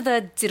way to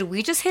the did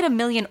we just hit 1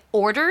 million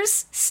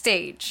orders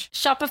stage.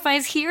 Shopify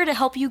is here to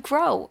help you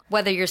grow.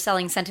 Whether you're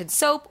selling scented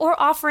soap or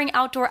offering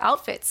outdoor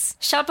outfits,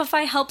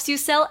 Shopify helps you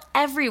sell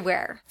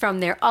everywhere. From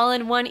their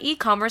all-in-one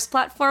e-commerce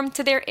platform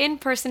to their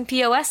in-person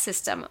POS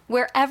system,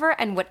 wherever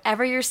and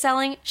whatever you're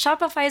selling,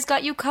 Shopify's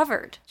got you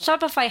covered.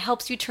 Shopify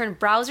helps you turn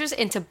browsers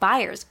into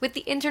buyers with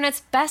the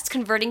internet's best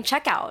converting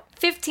checkout.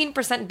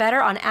 15%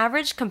 better on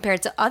average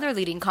compared to other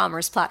leading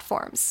commerce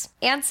platforms.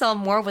 And sell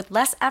more with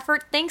less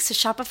effort thanks to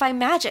Shopify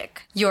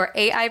Magic, your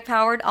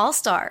AI-powered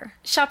all-star.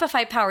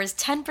 Shopify powers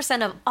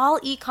 10% of all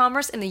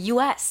e-commerce in the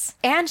U.S.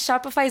 And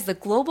Shopify is the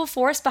global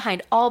force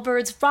behind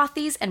Allbirds,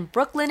 Rothy's, and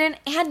Brooklinen,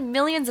 and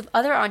millions of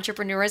other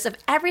entrepreneurs of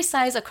every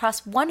size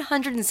across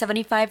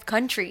 175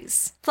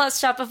 countries.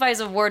 Plus, Shopify's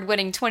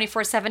award-winning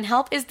 24/7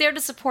 help is there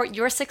to support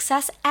your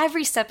success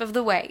every step of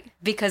the way.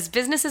 Because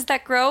businesses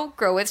that grow,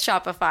 grow with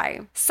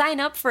Shopify. Sign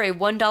up for a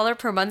 $1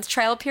 per month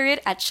trial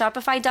period at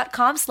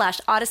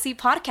shopify.com/Odyssey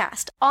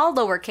Podcast, all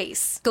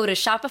lowercase. Go to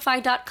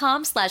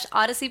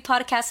shopify.com/Odyssey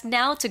Podcast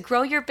now to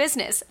grow your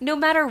business, no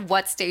matter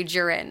what stage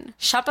you're in.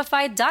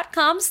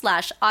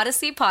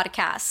 Shopify.com/Odyssey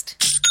Podcast.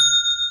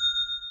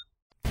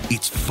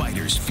 It's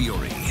Fighters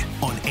Fury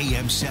on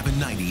AM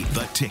 790,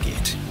 The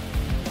Ticket.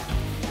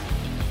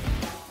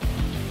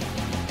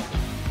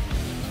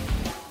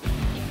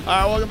 All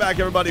right, welcome back,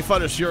 everybody.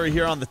 Fighters Fury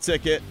here on The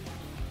Ticket.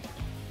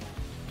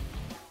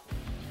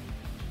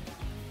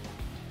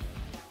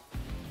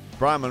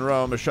 Brian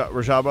Monroe,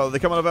 Rashad Butler, they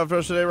coming up after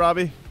us today,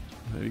 Robbie?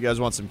 If you guys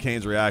want some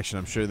Canes reaction,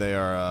 I'm sure they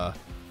are.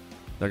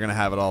 They're going to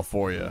have it all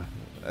for you.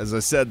 As I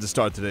said to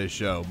start today's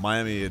show,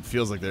 Miami, it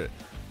feels like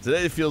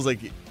today feels like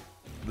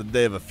the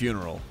day of a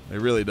funeral.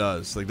 It really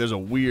does. Like there's a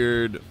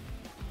weird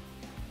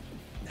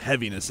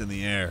heaviness in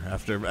the air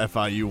after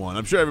FIU won.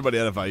 I'm sure everybody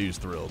at FIU is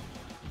thrilled.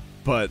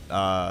 But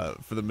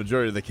for the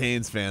majority of the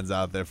Canes fans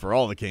out there, for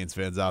all the Canes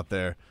fans out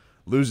there,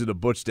 losing to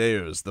Butch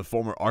Davis, the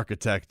former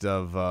architect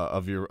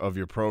of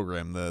your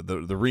program,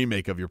 the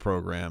remake of your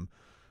program,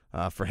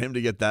 for him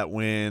to get that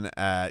win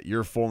at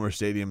your former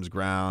stadium's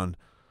ground,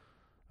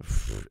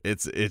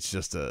 it's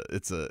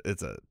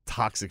a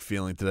toxic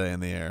feeling today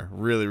in the air.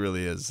 Really,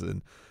 really is.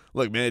 And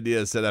look, Manny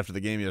Diaz said after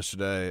the game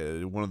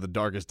yesterday, one of the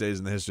darkest days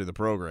in the history of the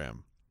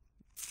program.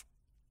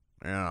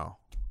 You know,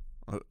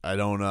 I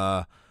don't.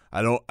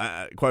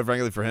 Quite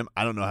frankly, for him,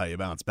 I don't know how you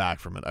bounce back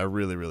from it. I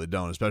really, really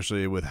don't,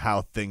 especially with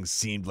how things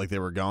seemed like they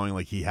were going,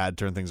 like he had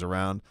turned things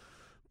around.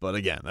 But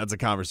again, that's a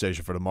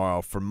conversation for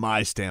tomorrow from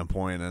my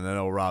standpoint. And I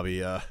know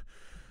Robbie,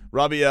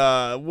 what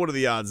are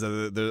the odds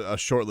that a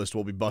short list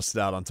will be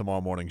busted out on tomorrow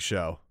morning's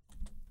show?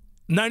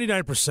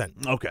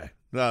 99%. Okay.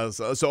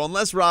 So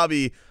unless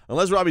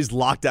Robbie's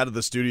locked out of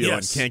the studio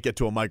and can't get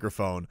to a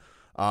microphone,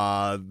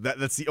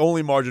 that's the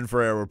only margin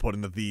for error we're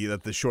putting that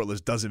the short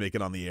list doesn't make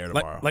it on the air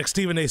tomorrow. Like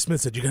Stephen A. Smith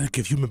said, you got to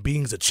give human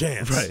beings a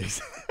chance. Right.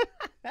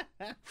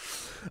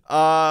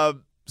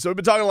 So we've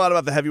been talking a lot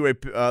about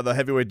the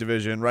heavyweight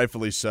division,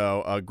 rightfully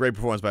so. Great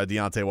performance by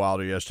Deontay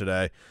Wilder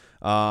yesterday.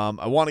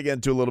 I want to get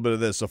into a little bit of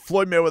this. So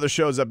Floyd Mayweather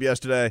shows up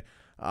yesterday.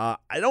 I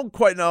don't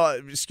quite know.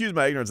 Excuse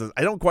my ignorance.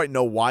 I don't quite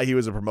know why he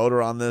was a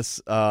promoter on this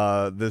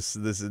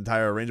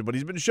entire arrangement, but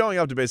he's been showing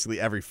up to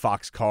basically every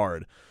Fox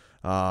card.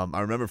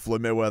 I remember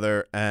Floyd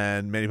Mayweather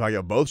and Manny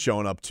Pacquiao both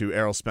showing up to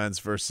Errol Spence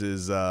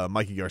versus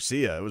Mikey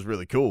Garcia. It was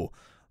really cool.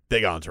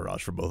 Big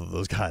entourage for both of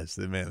those guys.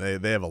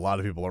 They have a lot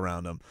of people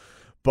around them.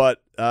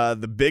 But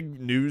the big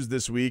news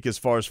this week as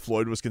far as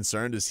Floyd was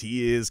concerned is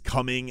he is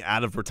coming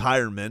out of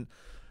retirement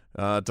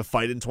to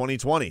fight in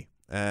 2020.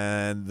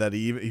 And that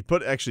he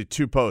put actually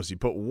two posts. He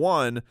put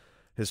one,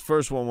 his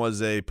first one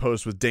was a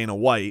post with Dana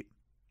White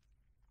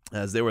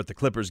as they were at the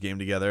Clippers game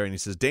together. And he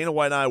says, Dana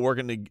White and I are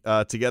working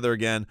together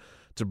again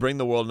to bring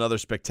the world another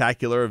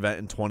spectacular event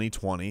in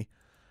 2020.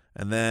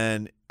 And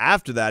then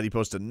after that, he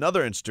posted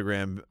another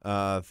Instagram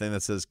thing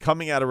that says,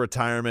 coming out of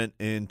retirement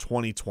in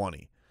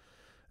 2020.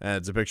 And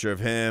it's a picture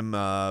of him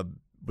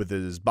with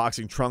his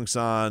boxing trunks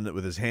on,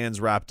 with his hands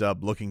wrapped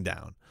up, looking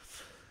down.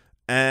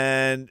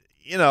 And,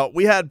 you know,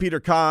 we had Peter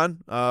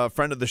Kahn, a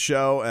friend of the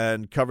show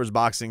and covers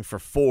boxing for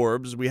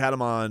Forbes. We had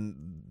him on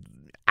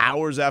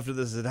hours after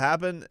this had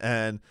happened.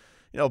 And,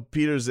 you know,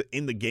 Peter's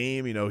in the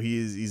game. You know,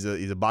 he's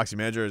a boxing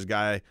manager. His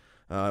guy,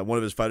 one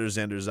of his fighters,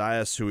 Xander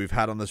Zayas, who we've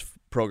had on this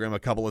program a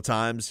couple of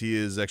times. He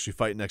is actually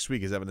fighting next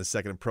week. He's having his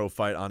second pro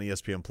fight on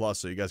ESPN+,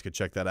 so you guys could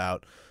check that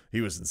out. He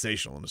was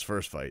sensational in his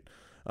first fight.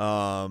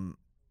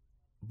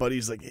 But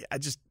he's like,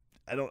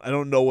 I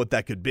don't know what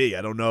that could be.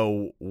 I don't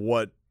know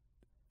what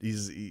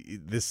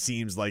this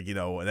seems like, you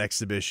know, an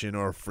exhibition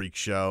or a freak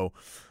show.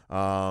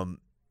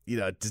 You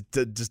know, it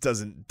just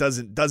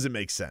doesn't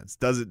make sense.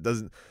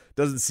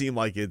 Doesn't seem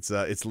like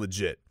it's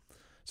legit.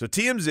 So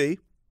TMZ,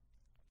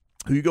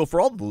 who you go for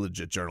all the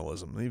legit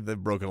journalism, they've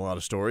broken a lot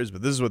of stories,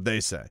 but this is what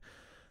they say.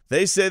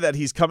 They say that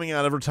he's coming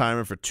out of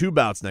retirement for 2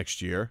 bouts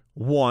next year.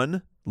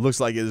 One looks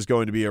like it is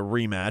going to be a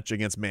rematch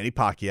against Manny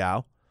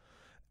Pacquiao,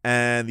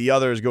 and the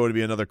other is going to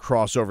be another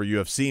crossover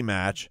UFC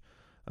match.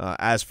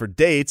 As for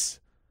dates,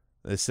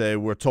 they say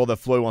we're told that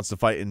Floyd wants to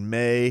fight in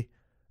May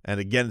and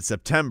again in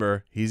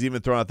September. He's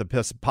even thrown out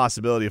the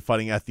possibility of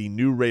fighting at the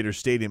new Raiders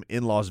Stadium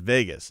in Las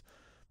Vegas.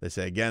 They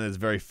say, again, it's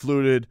very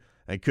fluid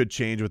and could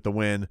change with the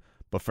win,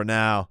 but for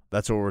now,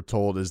 that's what we're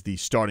told is the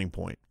starting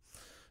point.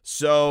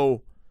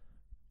 So,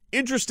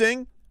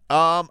 interesting.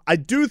 I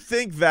do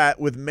think that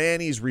with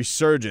Manny's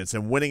resurgence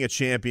and winning a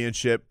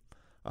championship,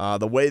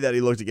 the way that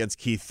he looked against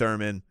Keith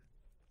Thurman,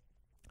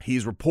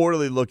 he's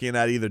reportedly looking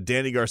at either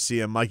Danny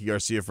Garcia and Mikey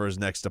Garcia for his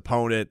next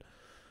opponent,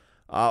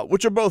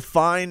 which are both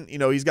fine. You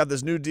know, he's got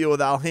this new deal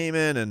with Al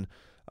Heyman and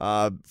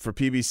for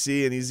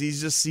PBC, and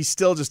he's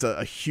still just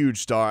a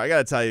huge star. I got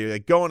to tell you,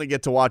 like, going to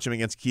get to watch him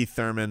against Keith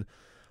Thurman,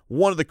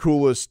 one of the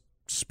coolest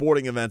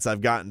sporting events I've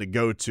gotten to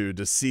go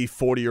to see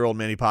 40-year-old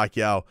Manny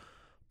Pacquiao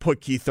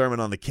put Keith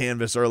Thurman on the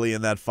canvas early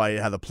in that fight,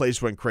 how the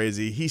place went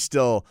crazy. He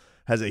still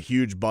has a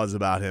huge buzz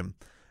about him.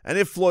 And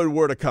if Floyd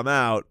were to come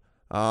out,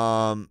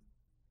 I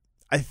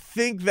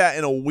think that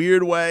in a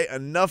weird way,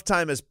 enough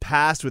time has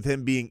passed with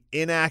him being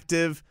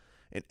inactive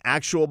in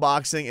actual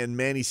boxing and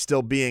Manny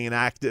still being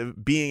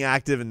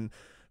active and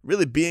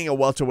really being a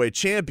welterweight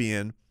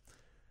champion.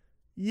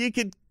 You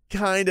could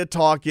kind of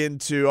talk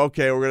into,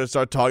 okay, we're going to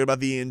start talking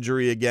about the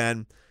injury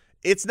again.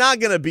 It's not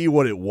going to be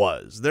what it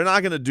was. They're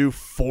not going to do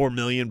 4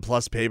 million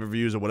plus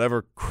pay-per-views or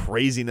whatever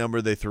crazy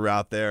number they threw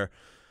out there.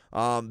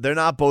 They're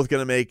not both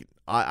going to make,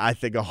 I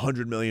think,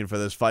 100 million for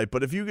this fight.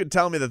 But if you could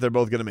tell me that they're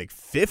both going to make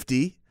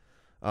 50,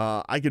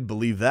 I could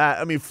believe that.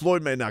 I mean,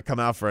 Floyd may not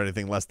come out for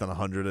anything less than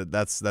 100.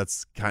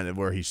 That's kind of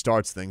where he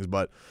starts things.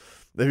 But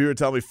if you were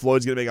to tell me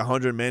Floyd's going to make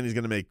 100, Manny's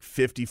going to make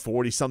 50,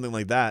 40, something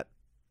like that,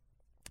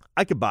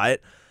 I could buy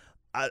it.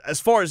 As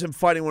far as him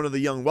fighting one of the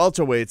young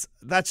welterweights,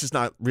 that's just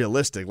not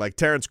realistic. Like,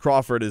 Terrence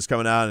Crawford is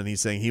coming out and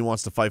he's saying he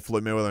wants to fight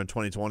Floyd Mayweather in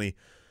 2020.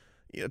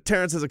 You know,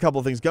 Terrence has a couple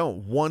of things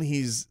going. One,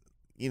 he's,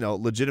 you know,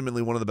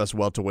 legitimately one of the best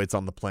welterweights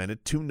on the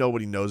planet. 2,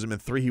 nobody knows him.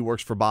 And 3, he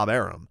works for Bob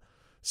Arum.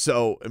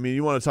 So, I mean,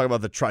 you want to talk about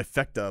the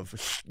trifecta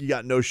of you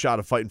got no shot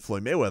of fighting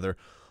Floyd Mayweather.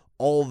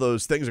 All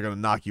those things are going to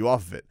knock you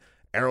off of it.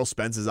 Errol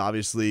Spence is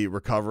obviously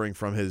recovering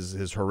from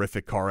his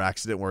horrific car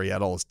accident where he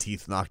had all his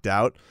teeth knocked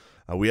out.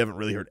 We haven't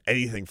really heard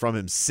anything from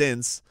him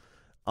since.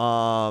 So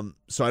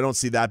I don't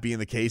see that being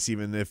the case,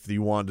 even if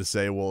you wanted to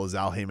say, well, is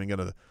Al Heyman going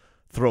to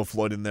throw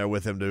Floyd in there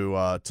with him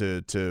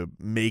to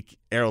make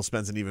Errol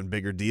Spence an even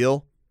bigger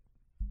deal?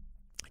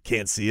 I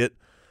can't see it.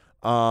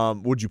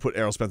 Would you put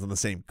Errol Spence on the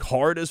same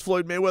card as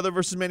Floyd Mayweather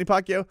versus Manny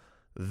Pacquiao?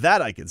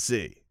 That I could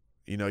see.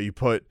 You know,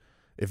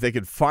 if they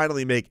could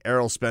finally make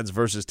Errol Spence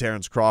versus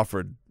Terrence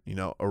Crawford, you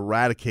know,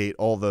 eradicate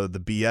all the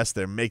BS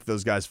there, make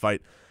those guys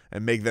fight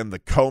and make them the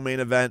co-main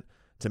event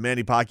to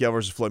Manny Pacquiao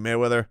versus Floyd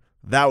Mayweather,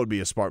 that would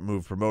be a smart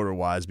move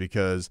promoter-wise,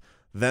 because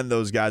then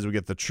those guys would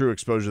get the true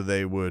exposure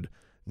they would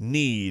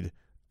need,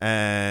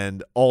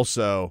 and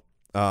also,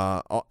 you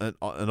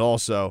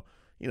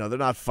know, they're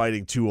not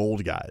fighting 2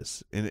 old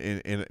guys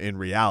in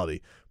reality.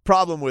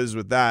 Problem was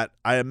with that,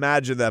 I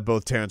imagine that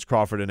both Terrence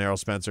Crawford and Errol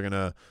Spence are going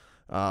to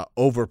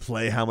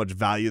overplay how much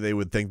value they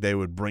would think they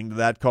would bring to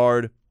that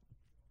card.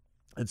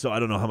 And so I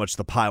don't know how much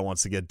the pie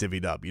wants to get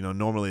divvied up.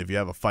 Normally if you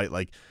have a fight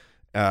like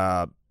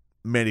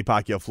Manny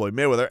Pacquiao, Floyd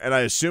Mayweather, and I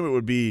assume it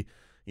would be,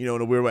 in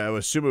a weird way, I would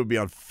assume it would be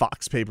on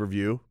Fox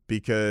pay-per-view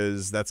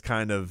because that's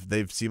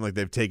they've seemed like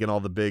they've taken all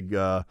the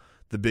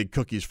big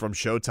cookies from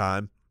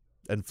Showtime,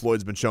 and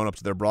Floyd's been showing up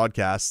to their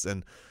broadcasts,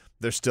 and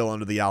they're still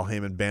under the Al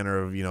Heyman banner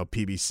of,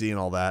 PBC and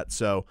all that.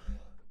 So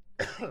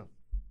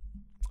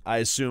I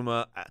assume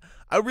I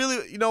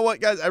really, you know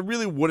what, guys, I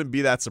really wouldn't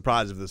be that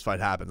surprised if this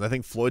fight happens. I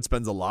think Floyd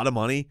spends a lot of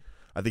money.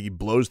 I think he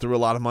blows through a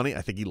lot of money.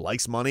 I think he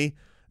likes money,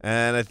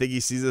 and I think he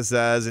sees this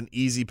as an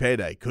easy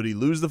payday. Could he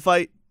lose the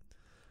fight?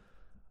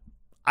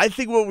 I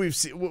think what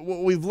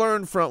we've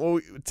learned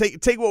from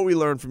take what we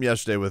learned from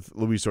yesterday with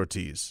Luis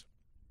Ortiz,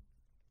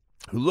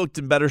 who looked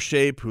in better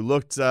shape, who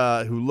looked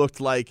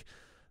like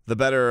the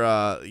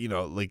better,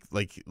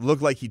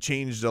 looked like he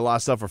changed a lot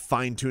of stuff or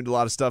fine-tuned a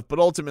lot of stuff. But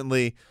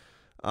ultimately,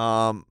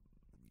 you're going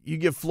to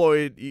give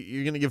Floyd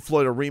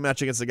a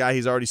rematch against a guy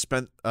he's already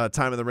spent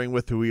time in the ring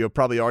with, who he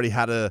probably already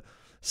had a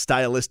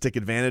stylistic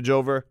advantage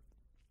over.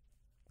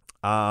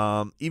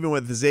 Even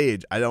with his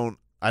age, I don't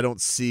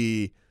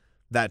see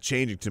that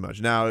changing too much.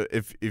 Now,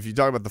 if you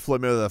talk about the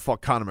Floyd Mayweather that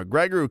fought Conor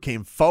McGregor, who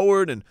came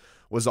forward and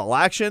was all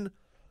action,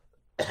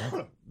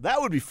 that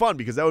would be fun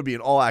because that would be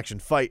an all action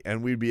fight,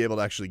 and we'd be able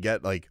to actually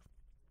get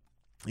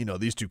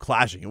these two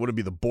clashing. It wouldn't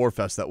be the bore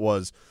fest that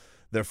was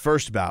their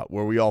first bout,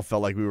 where we all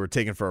felt like we were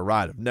taken for a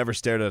ride. I've never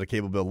stared at a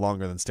cable bill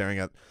longer than staring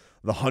at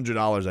the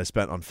 $100 I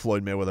spent on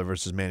Floyd Mayweather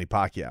versus Manny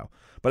Pacquiao.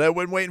 But I've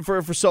been waiting for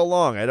it for so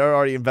long. I'd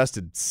already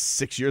invested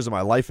 6 years of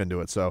my life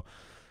into it, so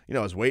I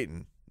was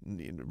waiting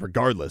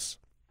regardless.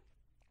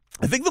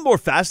 I think the more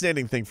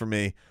fascinating thing for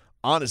me,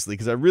 honestly,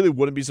 because I really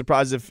wouldn't be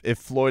surprised if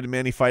Floyd and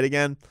Manny fight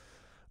again,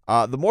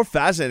 the more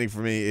fascinating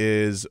for me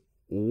is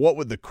what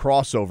would the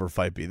crossover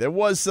fight be? There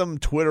was some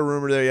Twitter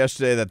rumor there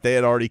yesterday that they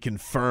had already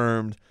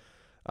confirmed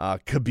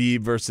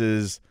Khabib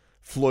versus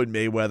Floyd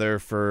Mayweather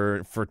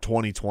for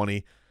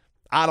 2020.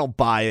 I don't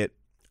buy it.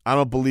 I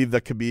don't believe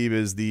that Khabib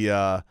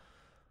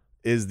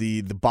is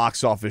the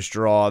box office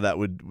draw that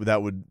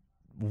would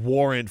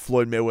warrant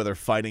Floyd Mayweather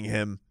fighting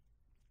him.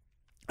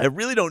 I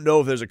really don't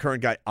know if there's a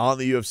current guy on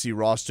the UFC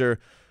roster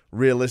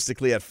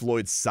realistically at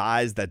Floyd's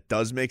size that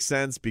does make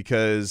sense,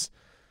 because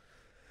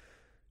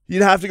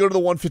you'd have to go to the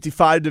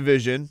 155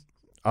 division.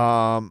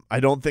 I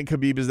don't think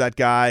Khabib is that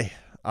guy.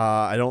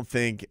 I don't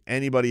think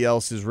anybody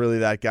else is really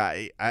that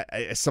guy.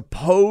 I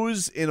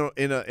suppose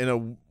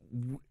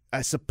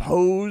I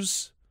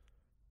suppose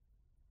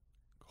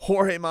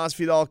Jorge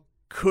Masvidal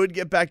could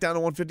get back down to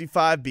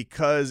 155,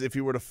 because if he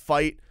were to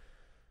fight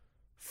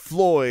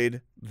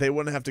Floyd, they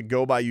wouldn't have to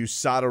go by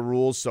USADA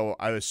rules, so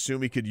I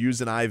assume he could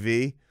use an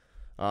IV.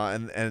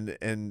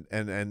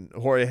 And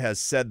Jorge has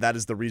said that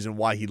is the reason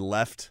why he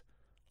left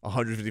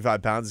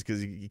 155 pounds,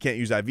 because you can't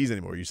use IVs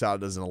anymore. USADA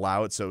doesn't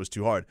allow it, so it was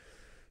too hard.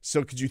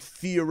 So could you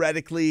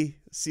theoretically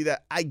see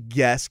that? I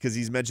guess, because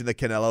he's mentioned the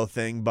Canelo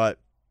thing, but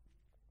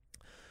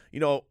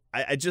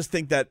I just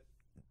think that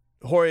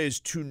Jorge is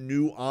too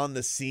new on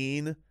the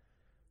scene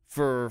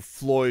for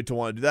Floyd to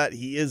want to do that.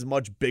 He is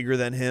much bigger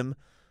than him.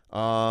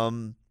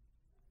 I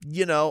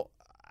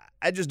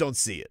just don't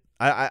see it.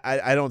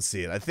 I don't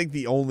see it. I think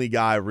the only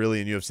guy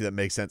really in UFC that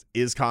makes sense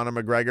is Conor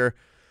McGregor.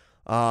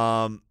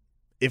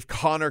 If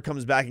Conor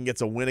comes back and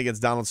gets a win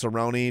against Donald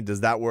Cerrone,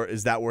 is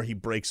that where he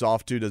breaks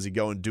off to? Does he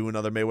go and do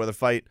another Mayweather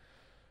fight?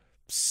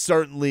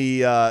 Certainly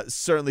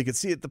could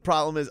see it. The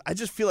problem is, I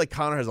just feel like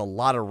Conor has a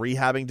lot of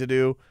rehabbing to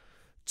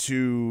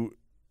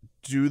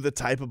do the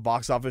type of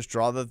box office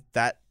draw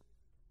that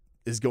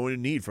is going to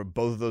need for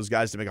both of those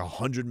guys to make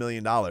 $100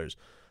 million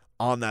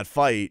on that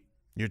fight.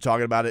 You're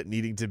talking about it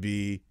needing to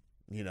be,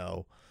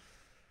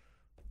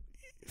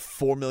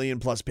 4 million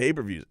plus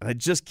pay-per-views. And I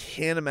just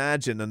can't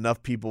imagine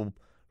enough people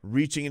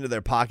reaching into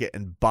their pocket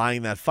and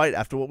buying that fight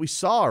after what we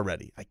saw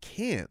already. I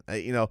can't.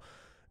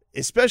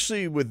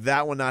 Especially with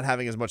that one not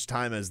having as much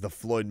time as the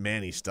Floyd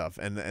Manny stuff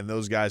and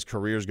those guys'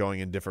 careers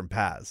going in different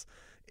paths.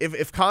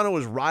 If Conor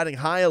was riding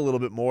high a little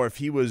bit more, if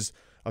he was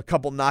a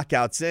couple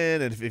knockouts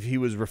in, and if he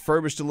was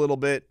refurbished a little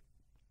bit,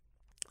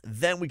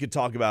 then we could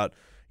talk about,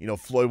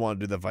 Floyd wanted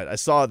to do the fight. I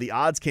saw the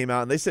odds came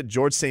out, and they said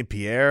George St.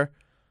 Pierre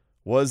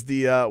was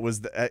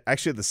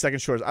actually the second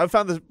shortest. I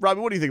found this.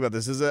 Robbie, what do you think about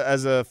this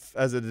as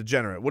a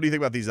degenerate? What do you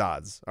think about these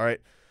odds? All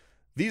right,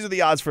 these are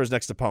the odds for his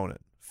next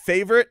opponent.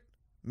 Favorite,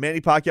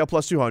 Manny Pacquiao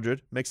plus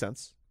 200. Makes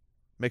sense.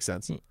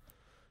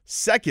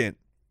 Second,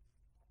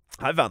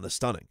 I found this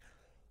stunning.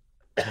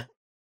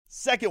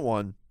 Second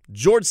one,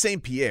 George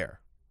St. Pierre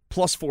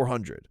plus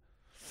 400.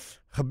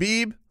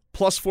 Khabib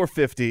plus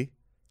 450.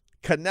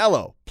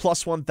 Canelo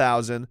plus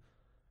 1,000.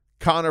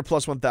 Conor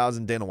plus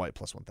 1,000. Dana White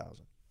plus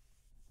 1,000.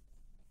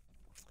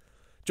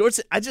 George,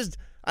 I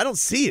don't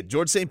see it.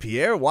 George St.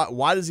 Pierre,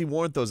 why does he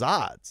warrant those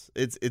odds?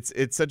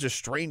 It's such a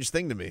strange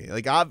thing to me.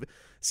 Like,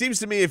 seems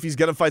to me if he's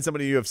gonna fight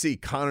somebody in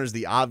UFC, Conor's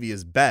the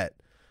obvious bet.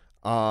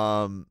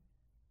 But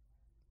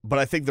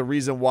I think the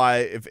reason why,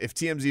 if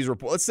TMZ's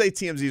report, let's say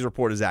TMZ's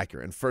report is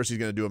accurate, and first he's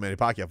gonna do a Manny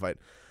Pacquiao fight,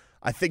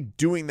 I think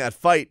doing that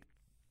fight,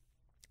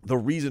 the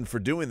reason for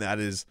doing that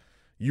is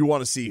you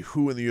want to see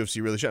who in the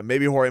UFC really shot.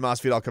 Maybe Jorge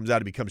Masvidal comes out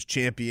and becomes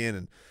champion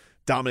and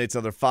dominates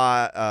another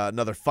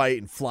fight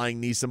and flying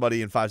knee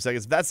somebody in 5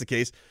 seconds. If that's the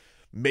case,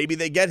 maybe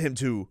they get him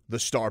to the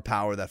star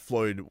power that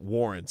Floyd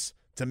warrants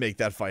to make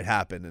that fight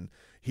happen, and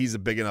he's a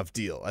big enough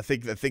deal. I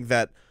think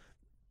that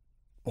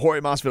Jorge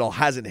Masvidal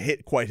hasn't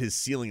hit quite his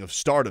ceiling of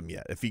stardom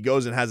yet. If he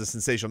goes and has a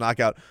sensational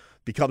knockout,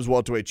 becomes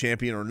welterweight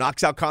champion, or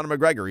knocks out Conor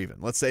McGregor even.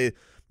 Let's say,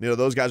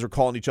 those guys were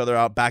calling each other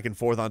out back and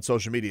forth on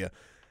social media.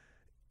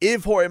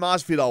 If Jorge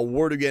Masvidal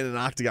were to get in an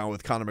octagon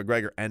with Conor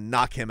McGregor and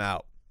knock him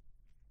out,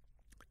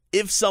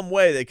 if some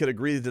way they could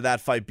agree to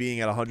that fight being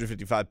at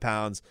 155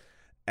 pounds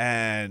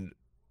and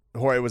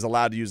Jorge was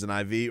allowed to use an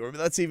IV, or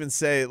let's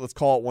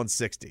call it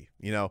 160,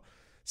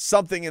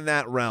 something in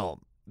that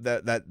realm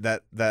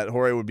that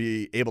Jorge would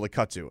be able to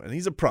cut to. And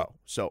he's a pro,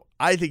 so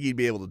I think he'd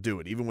be able to do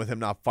it, even with him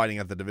not fighting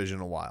at the division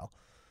in a while.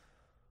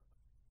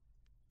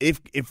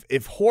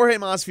 If Jorge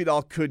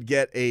Masvidal could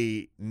get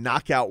a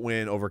knockout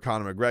win over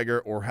Conor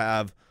McGregor, or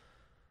have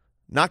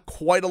not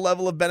quite a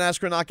level of Ben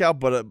Askren knockout,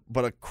 but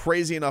a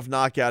crazy enough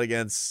knockout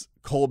against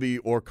Colby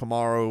or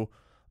Kamaru,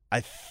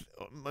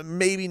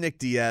 maybe Nick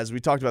Diaz. We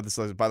talked about this.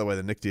 By the way,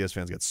 the Nick Diaz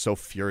fans got so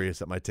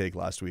furious at my take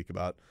last week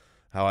about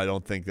how I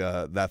don't think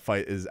that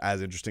fight is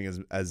as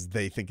interesting as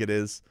they think it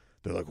is.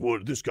 They're like, "Well,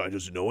 this guy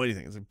doesn't know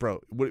anything." It's like,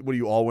 bro, what are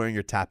you all wearing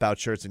your tap out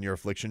shirts and your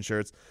affliction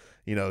shirts?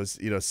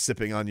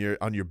 Sipping on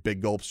your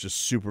big gulps,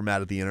 just super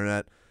mad at the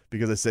internet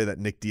because I say that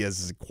Nick Diaz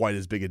isn't quite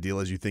as big a deal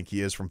as you think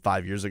he is from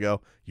 5 years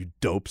ago. You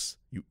dopes,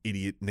 you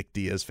idiot Nick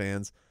Diaz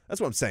fans. That's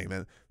what I'm saying,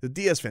 man. The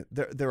Diaz fans,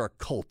 they're a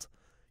cult.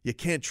 You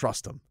can't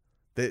trust them.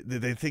 They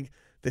think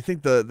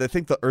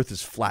the earth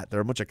is flat. They're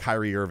a bunch of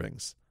Kyrie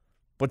Irvings,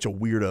 bunch of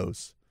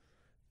weirdos.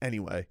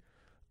 Anyway,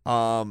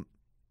 I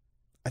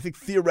think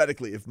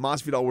theoretically, if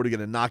Masvidal were to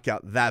get a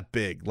knockout that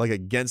big, like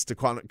against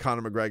Conor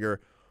McGregor,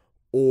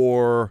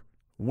 or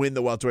win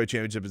the welterweight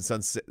championship in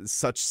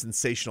such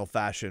sensational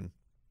fashion,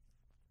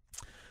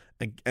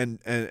 and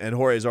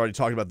Jorge has already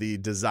talked about the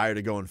desire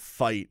to go and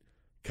fight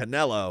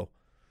Canelo,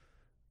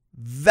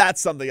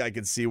 that's something I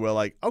could see where,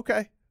 like,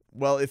 okay,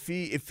 well, if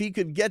he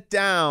could get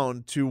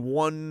down to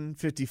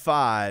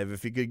 155,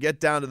 if he could get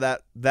down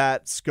to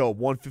that scope,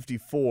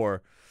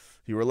 154,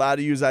 you were allowed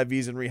to use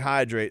IVs and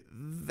rehydrate,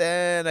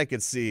 then I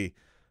could see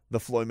the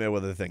Floyd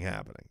Mayweather thing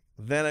happening.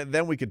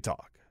 Then we could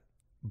talk.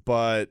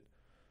 But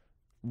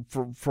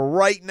for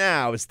right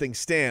now, as things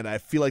stand, I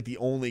feel like the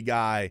only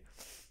guy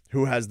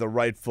who has the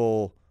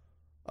rightful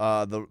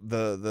quite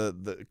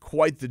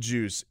the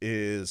juice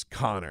is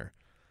Conor.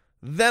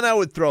 Then I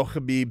would throw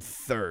Khabib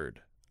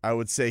third. I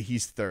would say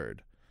he's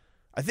third.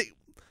 I think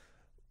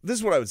this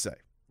is what I would say.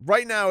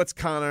 Right now it's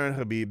Conor and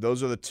Khabib.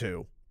 Those are the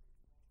two.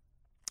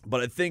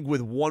 But I think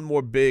with one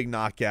more big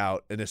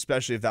knockout, and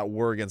especially if that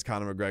were against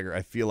Conor McGregor,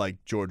 I feel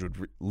like George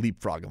would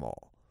leapfrog them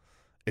all.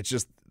 It's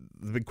just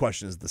the big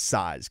question is the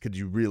size. Could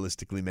you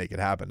realistically make it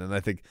happen? And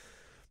I think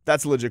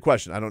that's a legit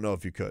question. I don't know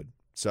if you could.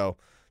 So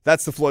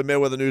that's the Floyd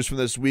Mayweather news from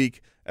this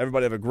week.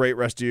 Everybody have a great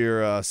rest of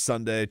your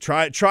Sunday. I'm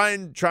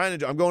going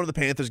to the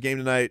Panthers game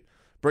tonight.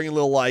 Bring a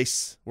little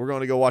ice. We're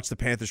going to go watch the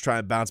Panthers try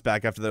and bounce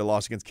back after their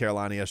loss against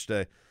Carolina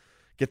yesterday.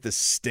 Get this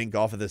stink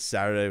off of this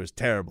Saturday. It was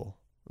terrible.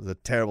 It was a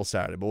terrible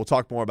Saturday, but we'll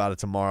talk more about it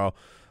tomorrow.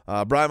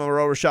 Brian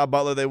Monroe, Rashad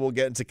Butler, they will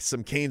get into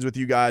some Canes with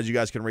you guys. You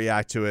guys can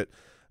react to it,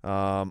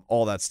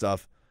 all that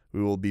stuff.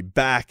 We will be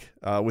back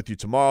with you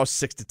tomorrow,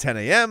 6 to 10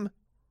 a.m.,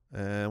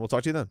 and we'll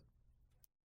talk to you then.